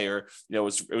need to pay, or it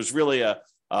was really a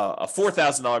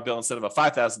 $4,000 bill instead of a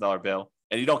 $5,000 bill,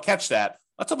 and you don't catch that,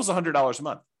 that's almost $100 a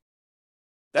month.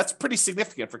 That's pretty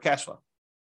significant for cash flow.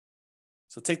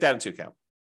 So take that into account.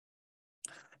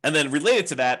 And then related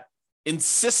to that,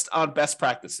 insist on best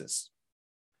practices.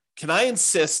 Can I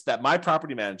insist that my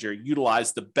property manager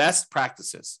utilize the best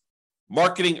practices?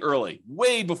 Marketing early,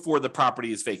 way before the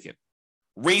property is vacant.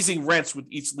 Raising rents with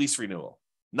each lease renewal.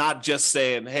 Not just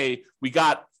saying, hey, we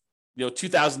got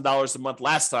 $2,000 a month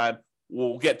last time,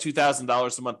 we'll get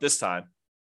 $2,000 a month this time.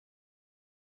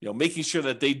 Making sure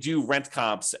that they do rent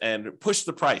comps and push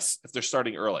the price if they're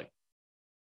starting early.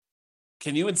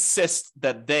 Can you insist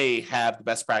that they have the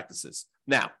best practices?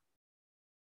 Now,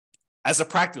 as a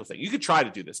practical thing, you could try to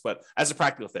do this, but as a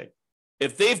practical thing,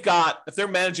 if they're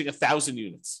managing 1,000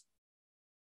 units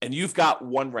and you've got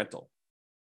one rental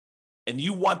and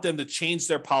you want them to change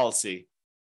their policy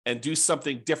and do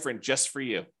something different just for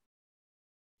you,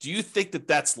 do you think that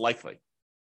that's likely?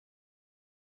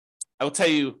 I will tell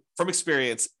you from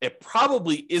experience, it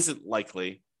probably isn't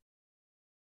likely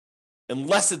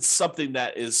unless it's something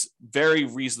that is very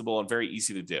reasonable and very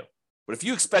easy to do. But if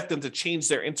you expect them to change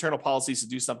their internal policies to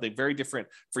do something very different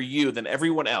for you than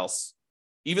everyone else,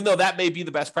 even though that may be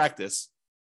the best practice,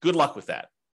 good luck with that.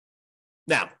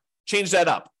 Now, change that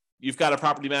up. You've got a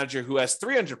property manager who has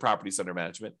 300 properties under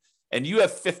management, and you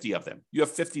have 50 of them. You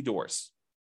have 50 doors.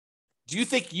 Do you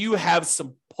think you have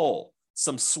some pull,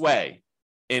 some sway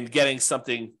in getting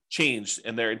something changed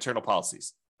in their internal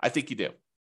policies? I think you do.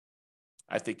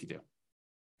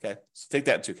 Okay, so take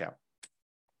that into account.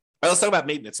 All right, let's talk about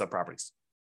maintenance on properties.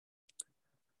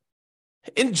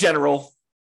 In general,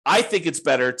 I think it's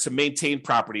better to maintain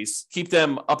properties, keep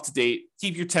them up to date,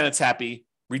 keep your tenants happy,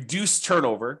 reduce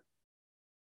turnover.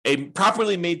 A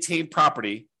properly maintained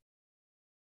property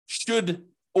should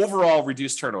overall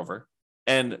reduce turnover,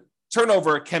 and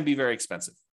turnover can be very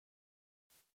expensive.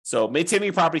 So maintaining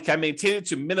your property, can maintain it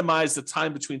to minimize the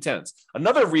time between tenants.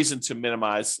 Another reason to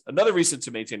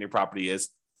maintain your property is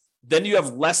then you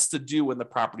have less to do when the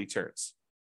property turns.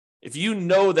 If you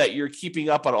know that you're keeping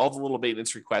up on all the little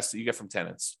maintenance requests that you get from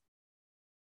tenants,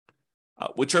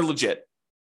 which are legit,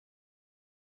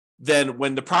 then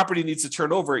when the property needs to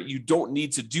turn over, you don't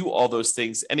need to do all those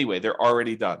things anyway. They're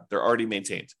already done. They're already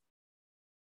maintained.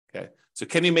 Okay. So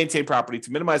can you maintain property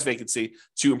to minimize vacancy,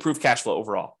 to improve cash flow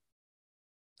overall?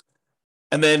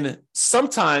 And then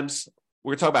sometimes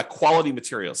we're talking about quality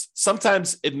materials.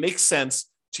 Sometimes it makes sense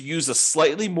to use a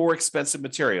slightly more expensive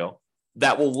material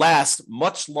that will last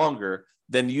much longer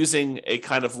than using a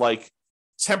kind of like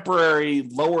temporary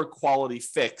lower quality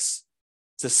fix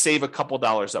to save a couple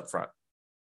dollars up front.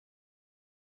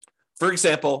 For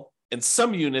example, in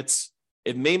some units,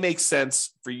 it may make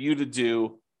sense for you to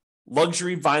do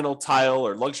luxury vinyl tile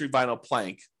or luxury vinyl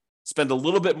plank, spend a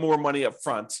little bit more money up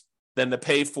front than to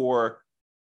pay for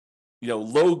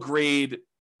low grade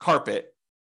carpet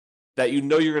that you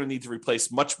know you're going to need to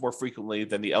replace much more frequently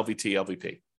than the LVT,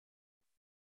 LVP.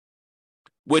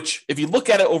 Which, if you look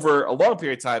at it over a long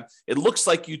period of time, it looks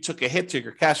like you took a hit to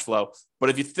your cash flow. But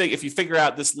if you figure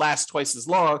out this lasts twice as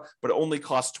long, but it only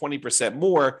costs 20%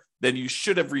 more, then you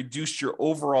should have reduced your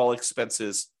overall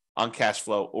expenses on cash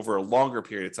flow over a longer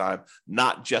period of time,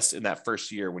 not just in that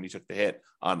first year when you took the hit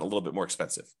on a little bit more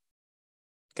expensive.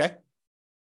 Okay?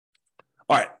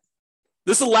 All right.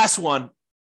 This is the last one.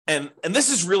 And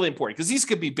this is really important because these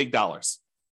could be big dollars.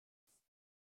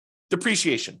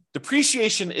 Depreciation.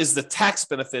 Depreciation is the tax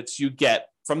benefits you get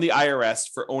from the IRS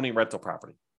for owning rental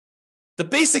property. The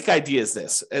basic idea is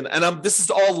this, and this is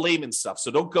all layman stuff.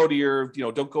 So don't go to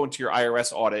don't go into your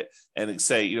IRS audit and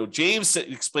say, James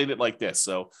explained it like this.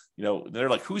 So, they're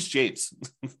like, who's James?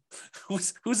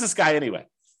 who's this guy anyway?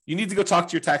 You need to go talk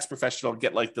to your tax professional and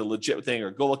get like the legit thing,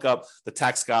 or go look up the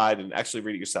tax guide and actually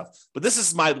read it yourself. But this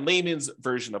is my layman's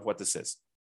version of what this is.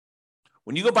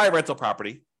 When you go buy a rental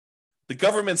property, the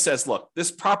government says, look,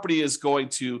 this property is going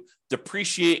to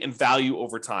depreciate in value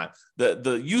over time.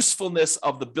 The usefulness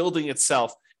of the building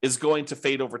itself is going to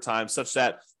fade over time, such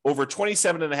that over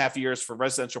 27 and a half years for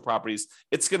residential properties,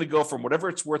 it's going to go from whatever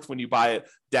it's worth when you buy it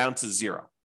down to zero.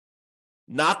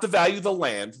 Not the value of the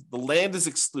land. The land is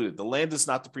excluded. The land does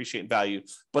not depreciate in value,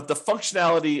 but the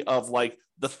functionality of like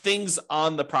the things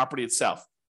on the property itself,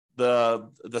 the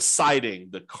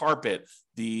siding, the carpet,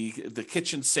 the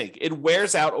kitchen sink, it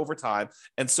wears out over time.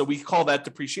 And so we call that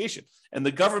depreciation. And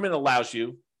the government allows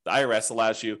you, the IRS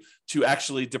allows you to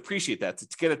actually depreciate that, to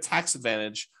get a tax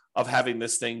advantage of having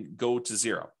this thing go to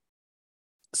zero.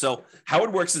 So how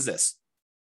it works is this.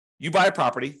 You buy a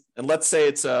property, and let's say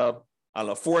it's a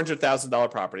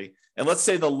 $400,000 property. And let's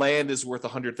say the land is worth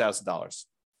 $100,000.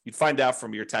 You'd find out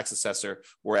from your tax assessor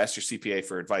or ask your CPA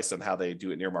for advice on how they do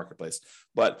it in your marketplace.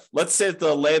 But let's say that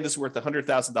the land is worth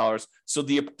 $100,000. So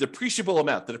the depreciable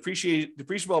amount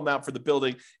for the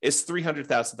building is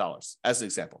 $300,000 as an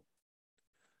example.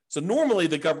 So normally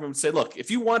the government would say, look, if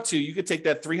you want to, you could take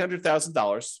that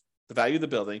 $300,000, the value of the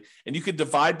building, and you could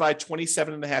divide by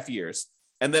 27 and a half years.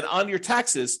 And then on your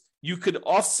taxes, you could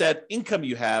offset income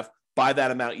you have by that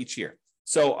amount each year.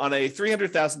 So on a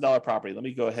 $300,000 property, let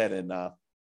me go ahead and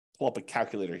pull up a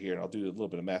calculator here, and I'll do a little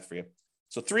bit of math for you.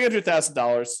 So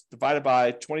 $300,000 divided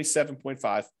by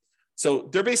 27.5. So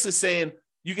they're basically saying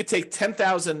you could take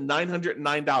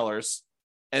 $10,909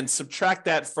 and subtract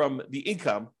that from the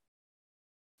income.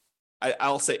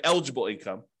 I'll say eligible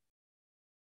income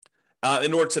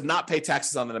in order to not pay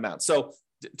taxes on that amount. So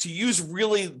to use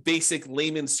really basic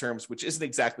layman's terms, which isn't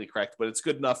exactly correct, but it's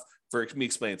good enough for me to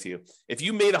explain it to you. If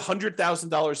you made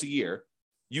 $100,000 a year,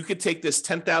 you could take this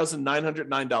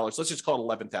 $10,909. Let's just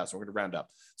call it $11,000. We're going to round up.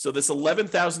 So this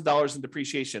 $11,000 in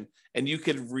depreciation, and you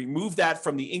could remove that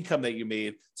from the income that you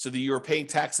made so that you're paying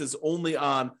taxes only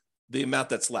on the amount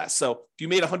that's less. So if you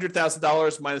made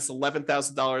 $100,000 minus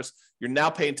 $11,000, you're now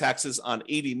paying taxes on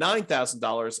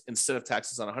 $89,000 instead of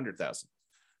taxes on $100,000.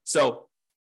 So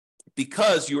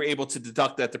because you were able to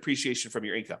deduct that depreciation from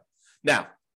your income. Now,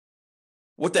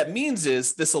 what that means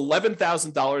is this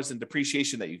 $11,000 in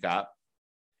depreciation that you got,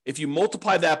 if you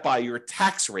multiply that by your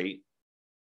tax rate,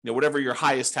 whatever your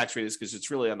highest tax rate is, because it's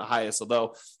really on the highest,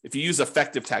 although if you use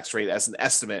effective tax rate as an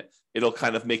estimate, it'll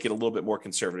kind of make it a little bit more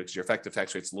conservative because your effective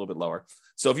tax rate is a little bit lower.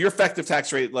 So if your effective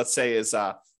tax rate, let's say, is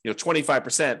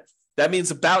 25%, that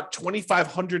means about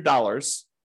 $2,500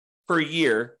 per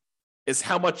year is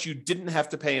how much you didn't have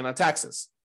to pay in on taxes,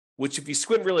 which if you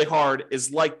squint really hard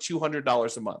is like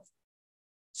 $200 a month.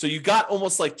 So you got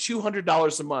almost like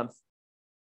 $200 a month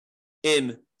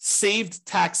in saved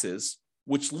taxes,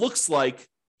 which looks like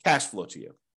cash flow to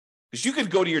you. Because you could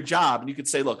go to your job and you could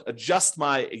say, look, adjust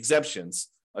my exemptions,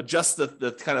 adjust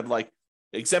the kind of like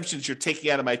exemptions you're taking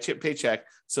out of my paycheck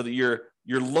so that you're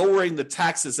lowering the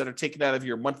taxes that are taken out of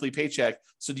your monthly paycheck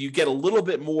so that you get a little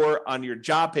bit more on your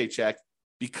job paycheck,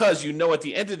 because at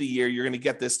the end of the year, you're going to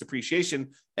get this depreciation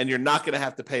and you're not going to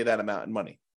have to pay that amount in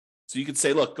money. So you could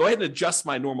say, look, go ahead and adjust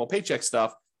my normal paycheck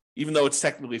stuff, even though it's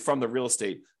technically from the real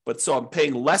estate. But so I'm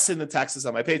paying less in the taxes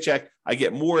on my paycheck. I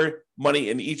get more money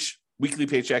in each weekly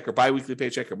paycheck or biweekly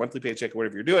paycheck or monthly paycheck or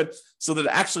whatever you're doing, so that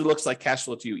it actually looks like cash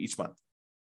flow to you each month.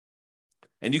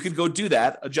 And you could go do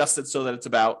that, adjust it so that it's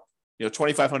about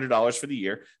 $2,500 for the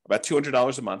year, about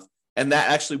 $200 a month. And that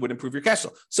actually would improve your cash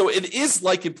flow. So it is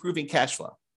like improving cash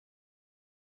flow,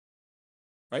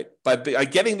 right? By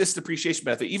getting this depreciation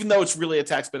benefit, even though it's really a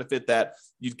tax benefit that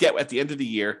you get at the end of the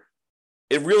year,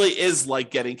 it really is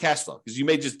like getting cash flow, because you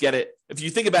may just get it. If you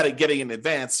think about it, getting in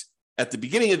advance at the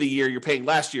beginning of the year, you're paying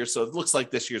last year. So it looks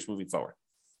like this year's moving forward.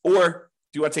 Or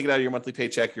if you want to take it out of your monthly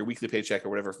paycheck, your weekly paycheck, or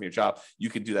whatever from your job, you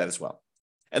can do that as well.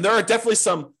 And there are definitely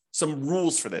some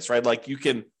rules for this, right? Like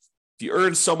if you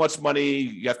earn so much money,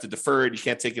 you have to defer it. You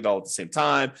can't take it all at the same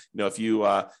time. If you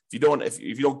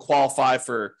don't qualify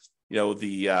for,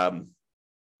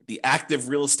 the active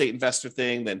real estate investor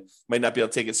thing, then you might not be able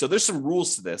to take it. So there's some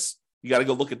rules to this. You got to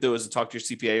go look at those and talk to your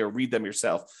CPA or read them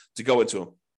yourself to go into them.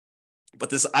 But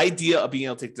this idea of being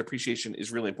able to take depreciation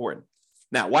is really important.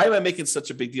 Now, why am I making such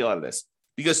a big deal out of this?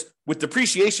 Because with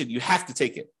depreciation, you have to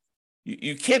take it.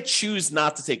 You can't choose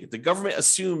not to take it. The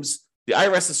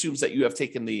IRS assumes that you have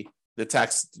taken the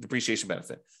tax depreciation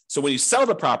benefit. So when you sell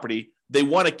the property, they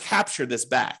want to capture this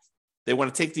back. They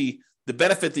want to take the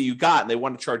benefit that you got and they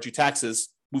want to charge you taxes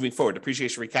moving forward,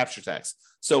 depreciation recapture tax.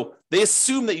 So they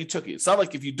assume that you took it. It's not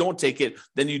like if you don't take it,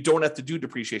 then you don't have to do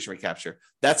depreciation recapture.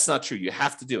 That's not true. You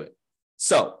have to do it.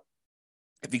 So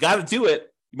if you got to do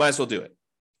it, you might as well do it.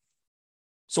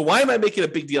 So why am I making a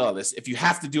big deal of this if you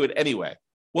have to do it anyway?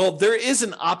 Well, there is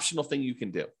an optional thing you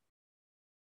can do.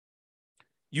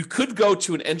 You could go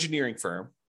to an engineering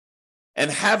firm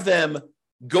and have them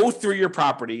go through your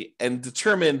property and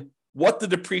determine what the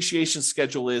depreciation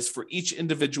schedule is for each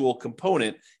individual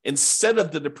component instead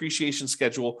of the depreciation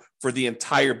schedule for the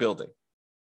entire building.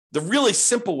 The really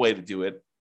simple way to do it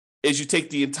is you take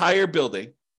the entire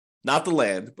building, not the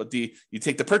land, but you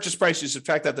take the purchase price, you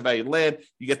subtract out the value of the land,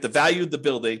 you get the value of the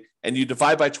building, and you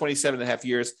divide by 27 and a half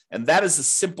years, and that is a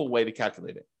simple way to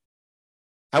calculate it.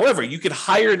 However, you could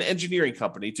hire an engineering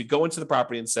company to go into the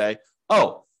property and say,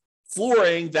 oh,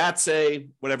 flooring, that's a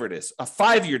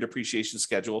 5-year depreciation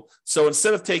schedule. So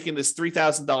instead of taking this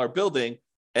 $3,000 building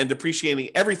and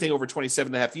depreciating everything over 27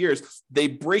 and a half years, they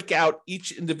break out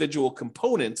each individual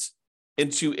component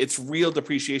into its real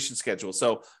depreciation schedule.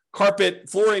 So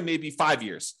flooring may be 5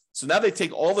 years. So now they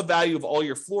take all the value of all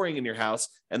your flooring in your house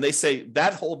and they say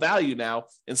that whole value now,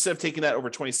 instead of taking that over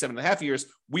 27 and a half years,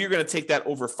 we are going to take that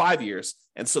over 5 years.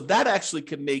 And so that actually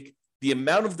can make the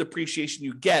amount of depreciation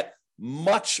you get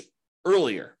much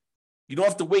earlier. You don't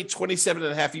have to wait 27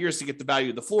 and a half years to get the value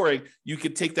of the flooring. You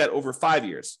can take that over 5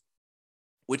 years,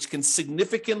 which can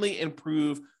significantly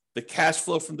improve the cash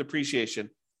flow from depreciation,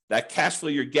 that cash flow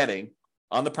you're getting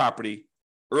on the property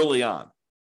early on.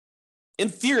 In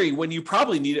theory, when you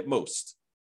probably need it most.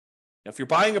 Now, if you're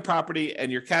buying a property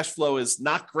and your cash flow is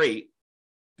not great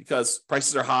because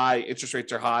prices are high, interest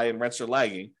rates are high, and rents are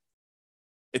lagging,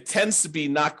 it tends to be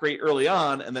not great early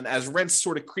on. And then as rents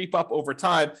sort of creep up over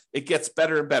time, it gets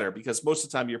better and better because most of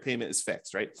the time your payment is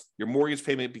fixed, right? Your mortgage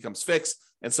payment becomes fixed.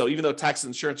 And so even though tax and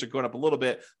insurance are going up a little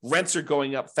bit, rents are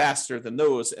going up faster than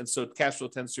those. And so cash flow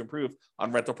tends to improve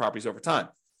on rental properties over time.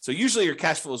 So usually your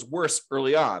cash flow is worse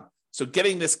early on. So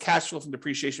getting this cash flow from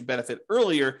depreciation benefit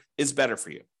earlier is better for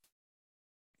you.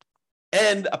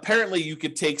 And apparently you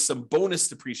could take some bonus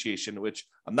depreciation, which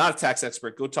I'm not a tax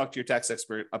expert. Go talk to your tax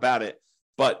expert about it.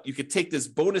 But you could take this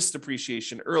bonus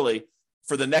depreciation early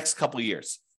for the next couple of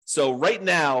years. So right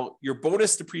now, your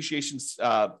bonus depreciation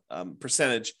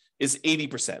percentage is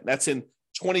 80%. That's in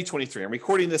 2023. I'm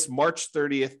recording this March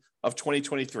 30th of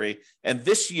 2023. And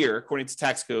this year, according to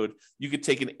tax code, you could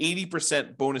take an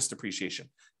 80% bonus depreciation.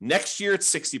 Next year,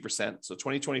 it's 60%. So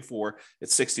 2024,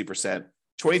 it's 60%.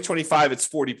 2025, it's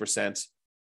 40%.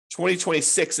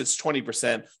 2026, it's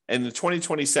 20%. And in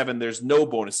 2027, there's no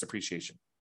bonus depreciation.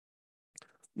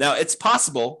 Now, it's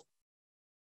possible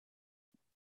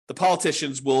the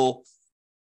politicians will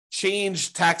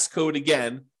change tax code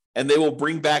again, and they will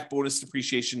bring back bonus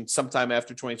depreciation sometime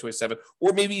after 2027,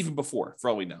 or maybe even before, for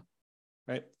all we know,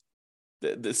 right?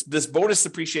 This bonus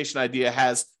depreciation idea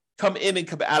has come in and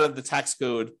come out of the tax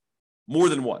code more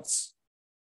than once.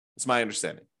 It's my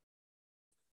understanding.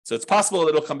 So it's possible that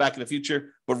it'll come back in the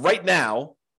future, but right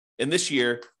now, in this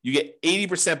year, you get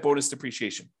 80% bonus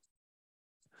depreciation.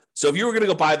 So if you were going to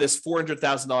go buy this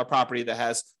 $400,000 property that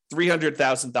has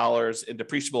 $300,000 in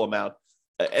depreciable amount,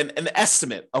 an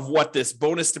estimate of what this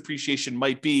bonus depreciation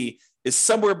might be is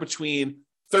somewhere between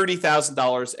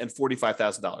 $30,000 and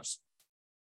 $45,000.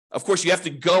 Of course, you have to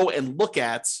go and look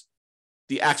at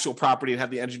the actual property and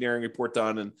have the engineering report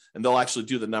done, and they'll actually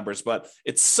do the numbers. But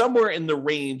it's somewhere in the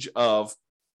range of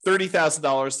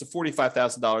 $30,000 to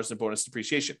 $45,000 in bonus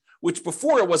depreciation, which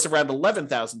before it was around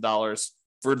 $11,000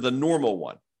 for the normal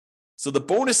one. So the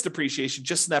bonus depreciation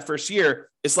just in that first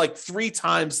year is like 3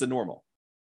 times the normal.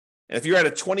 And if you're at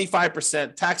a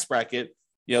 25% tax bracket,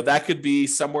 that could be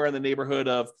somewhere in the neighborhood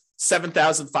of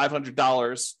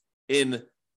 $7,500 in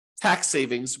tax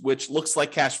savings, which looks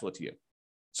like cash flow to you.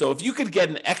 So if you could get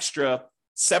an extra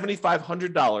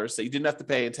 $7,500 that you didn't have to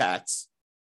pay in tax,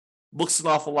 looks an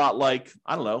awful lot like,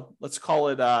 I don't know, let's call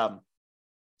it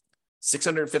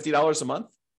 $650 a month.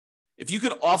 If you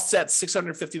could offset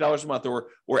 $650 a month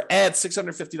or add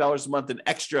 $650 a month in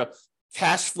extra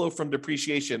cash flow from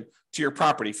depreciation to your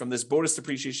property from this bonus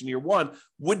depreciation year one,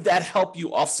 would that help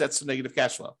you offset some negative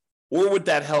cash flow? Or would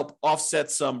that help offset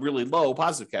some really low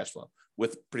positive cash flow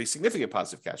with pretty significant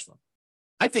positive cash flow?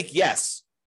 I think yes.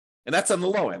 And that's on the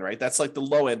low end, right? That's like the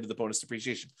low end of the bonus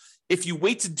depreciation. If you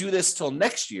wait to do this till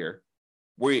next year,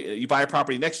 where you buy a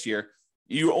property next year,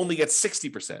 you only get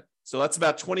 60%. So that's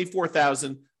about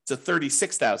 $24,000 to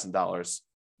 $36,000.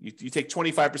 You take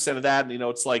 25% of that, and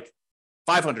it's like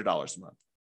 $500 a month.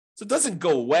 So it doesn't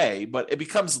go away, but it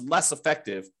becomes less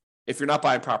effective if you're not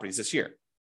buying properties this year.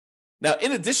 Now,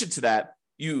 in addition to that,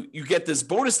 you get this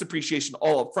bonus depreciation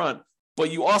all up front, but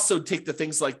you also take the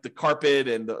things like the carpet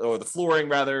or the flooring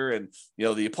rather, and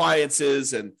the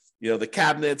appliances and the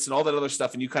cabinets and all that other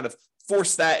stuff, and you kind of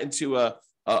force that into a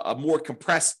more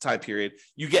compressed time period.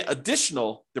 You get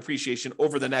additional depreciation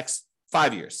over the next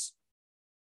 5 years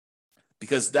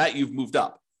because that you've moved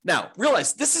up. Now,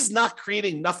 realize this is not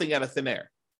creating nothing out of thin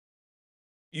air.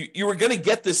 You were going to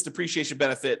get this depreciation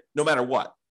benefit no matter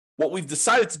what. What we've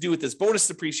decided to do with this bonus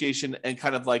depreciation and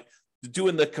kind of like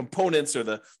doing the components or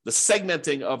the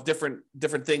segmenting of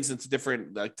different things into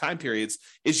different time periods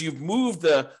is you've moved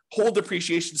the whole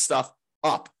depreciation stuff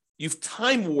up. You've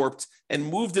time warped and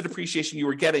moved the depreciation you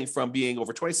were getting from being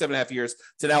over 27 and a half years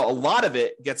to now a lot of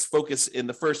it gets focused in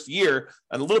the first year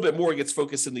and a little bit more gets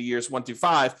focused in the years 1 through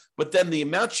 5. But then the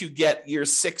amount you get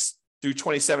years 6 through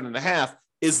 27 and a half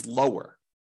is lower.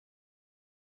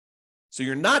 So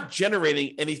you're not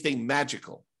generating anything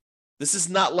magical. This is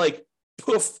not like,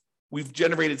 poof, we've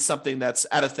generated something that's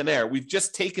out of thin air. We've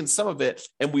just taken some of it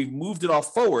and we've moved it all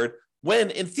forward when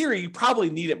in theory, you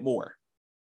probably need it more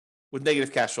with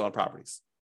negative cash flow on properties.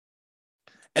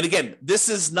 And again, this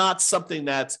is not something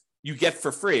that you get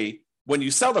for free. When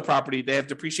you sell the property, they have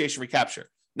depreciation recapture.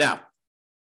 Now,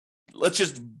 let's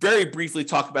just very briefly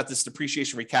talk about this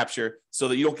depreciation recapture so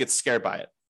that you don't get scared by it.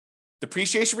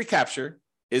 Depreciation recapture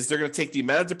is they're going to take the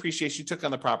amount of depreciation you took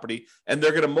on the property and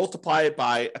they're going to multiply it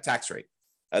by a tax rate.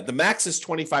 The max is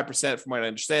 25% from what I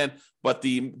understand, but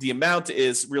the amount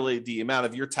is really the amount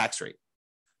of your tax rate.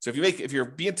 So if you're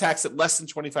being taxed at less than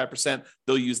 25%,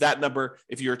 they'll use that number.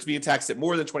 If you're being taxed at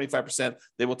more than 25%,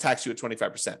 they will tax you at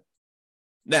 25%.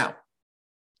 Now,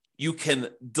 you can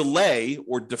delay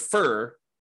or defer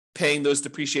paying those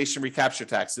depreciation recapture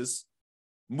taxes,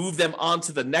 move them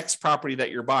onto the next property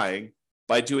that you're buying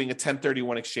by doing a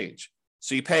 1031 exchange.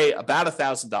 So you pay about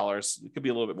 $1,000. It could be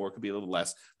a little bit more, it could be a little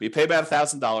less, but you pay about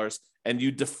 $1,000 and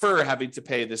you defer having to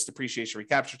pay this depreciation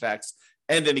recapture tax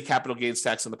and any capital gains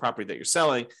tax on the property that you're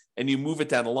selling, and you move it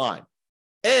down the line.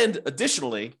 And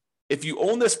additionally, if you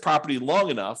own this property long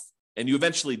enough and you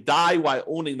eventually die while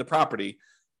owning the property,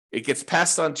 it gets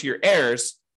passed on to your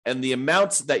heirs, and the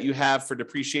amounts that you have for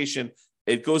depreciation,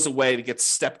 it goes away and it gets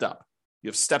stepped up. You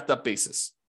have stepped up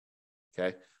basis.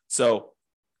 Okay. So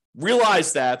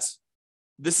realize that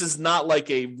this is not like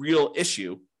a real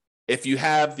issue. If you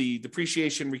have the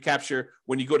depreciation recapture,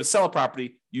 when you go to sell a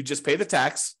property, you just pay the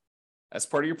tax as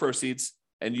part of your proceeds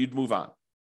and you'd move on.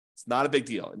 It's not a big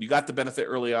deal. And you got the benefit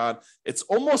early on. It's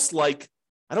almost like,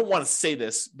 I don't want to say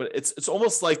this, but it's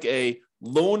almost like a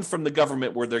loan from the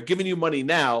government where they're giving you money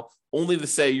now only to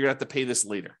say you're going to have to pay this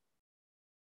later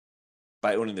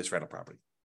by owning this rental property.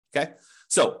 Okay.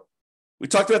 So we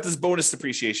talked about this bonus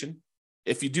depreciation.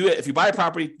 If you buy a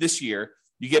property this year,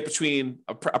 you get between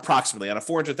approximately on a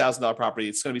 $400,000 property,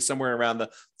 it's going to be somewhere around the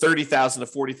 $30,000 to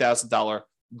 $40,000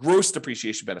 gross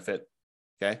depreciation benefit.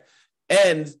 Okay.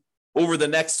 And over the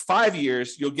next 5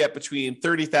 years, you'll get between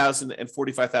 $30,000 and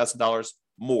 $45,000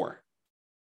 more.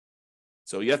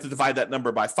 So you have to divide that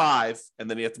number by 5, and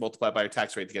then you have to multiply by your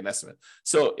tax rate to get an estimate.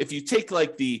 So if you take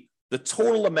like the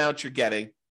total amount you're getting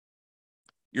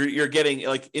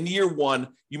like in year one,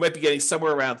 you might be getting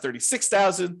somewhere around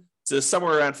 $36,000 to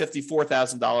somewhere around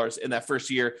 $54,000 in that first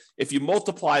year. If you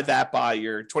multiply that by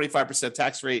your 25%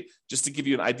 tax rate, just to give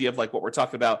you an idea of like what we're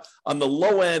talking about, on the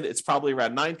low end, it's probably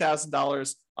around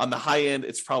 $9,000. On the high end,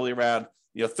 it's probably around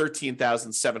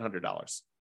 $13,700.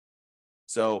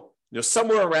 So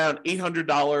somewhere around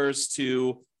 $800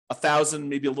 to $1,000,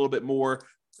 maybe a little bit more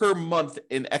per month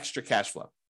in extra cash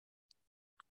flow.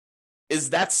 Is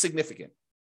that significant?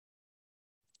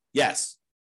 Yes,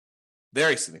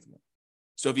 very significant.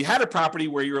 So if you had a property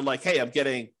where you're like, hey, I'm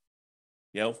getting,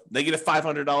 negative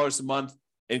 $500 a month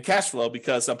in cash flow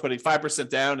because I'm putting 5%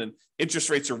 down and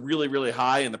interest rates are really, really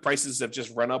high and the prices have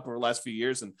just run up over the last few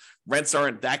years and rents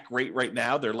aren't that great right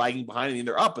now. They're lagging behind. I mean,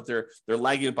 they're up, but they're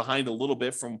lagging behind a little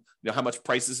bit from how much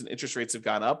prices and interest rates have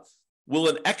gone up. Will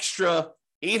an extra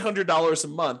 $800 a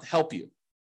month help you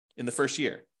in the first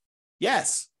year?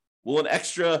 Yes. Will an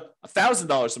extra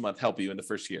 $1,000 a month help you in the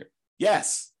first year?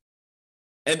 Yes.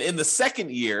 And in the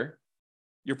second year,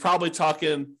 you're probably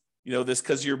talking, this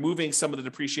because you're moving some of the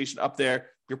depreciation up there.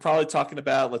 You're probably talking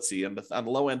about, let's see, on the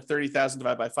low end, 30,000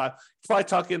 divided by 5. You're probably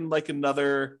talking like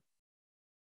another,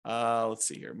 let's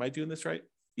see here. Am I doing this right?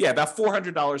 Yeah, about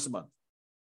 $400 a month.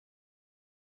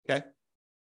 Okay.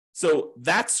 So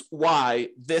that's why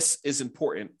this is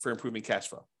important for improving cash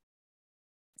flow.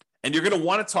 And you're going to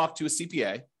want to talk to a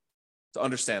CPA to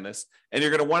understand this. And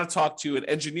you're going to want to talk to an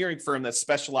engineering firm that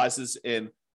specializes in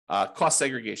cost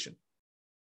segregation.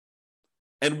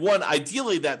 And one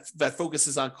ideally that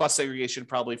focuses on cost segregation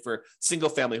probably for single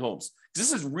family homes.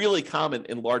 This is really common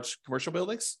in large commercial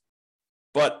buildings,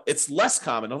 but it's less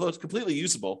common, although it's completely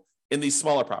usable, in these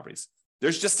smaller properties.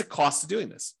 There's just a cost to doing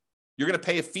this. You're going to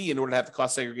pay a fee in order to have the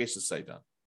cost segregation study done.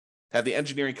 Have the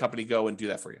engineering company go and do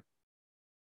that for you.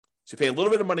 So you pay a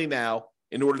little bit of money now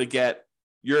in order to get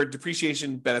your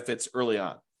depreciation benefits early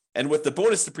on. And with the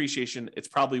bonus depreciation, it's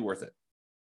probably worth it.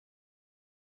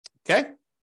 Okay?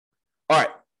 All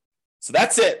right. So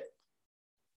that's it.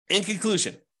 In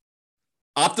conclusion,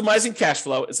 optimizing cash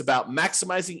flow is about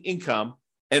maximizing income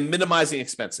and minimizing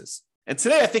expenses. And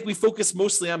today, I think we focus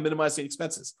mostly on minimizing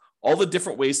expenses, all the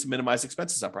different ways to minimize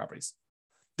expenses on properties.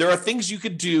 There are things you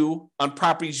could do on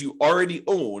properties you already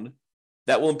own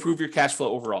that will improve your cash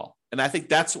flow overall. And I think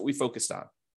that's what we focused on.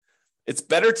 It's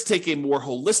better to take a more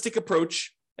holistic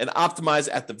approach and optimize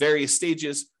at the various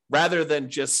stages rather than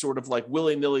just sort of like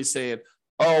willy-nilly saying,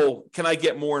 oh, can I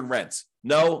get more in rent?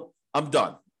 No, I'm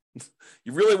done.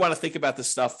 You really want to think about this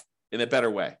stuff in a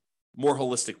better way, more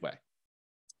holistic way.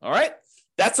 All right.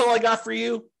 That's all I got for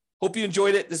you. Hope you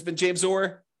enjoyed it. This has been James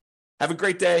Orr. Have a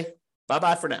great day.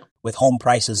 Bye-bye for now. With home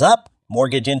prices up,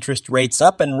 mortgage interest rates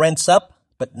up, and rents up,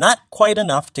 but not quite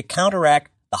enough to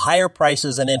counteract the higher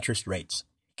prices and interest rates.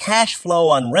 Cash flow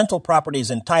on rental properties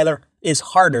in Tyler is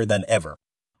harder than ever.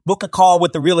 Book a call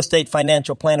with the Real Estate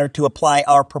Financial Planner to apply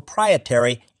our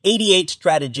proprietary 88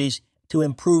 strategies to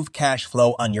improve cash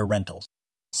flow on your rentals.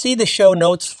 See the show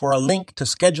notes for a link to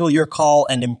schedule your call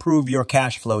and improve your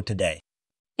cash flow today.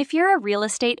 If you're a real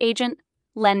estate agent,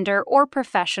 lender, or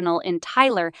professional in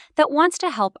Tyler that wants to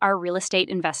help our real estate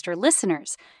investor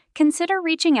listeners, consider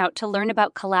reaching out to learn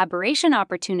about collaboration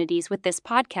opportunities with this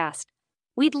podcast.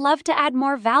 We'd love to add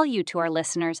more value to our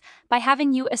listeners by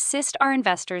having you assist our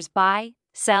investors buy,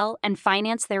 sell, and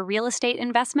finance their real estate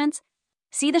investments.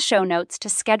 See the show notes to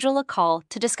schedule a call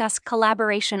to discuss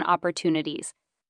collaboration opportunities.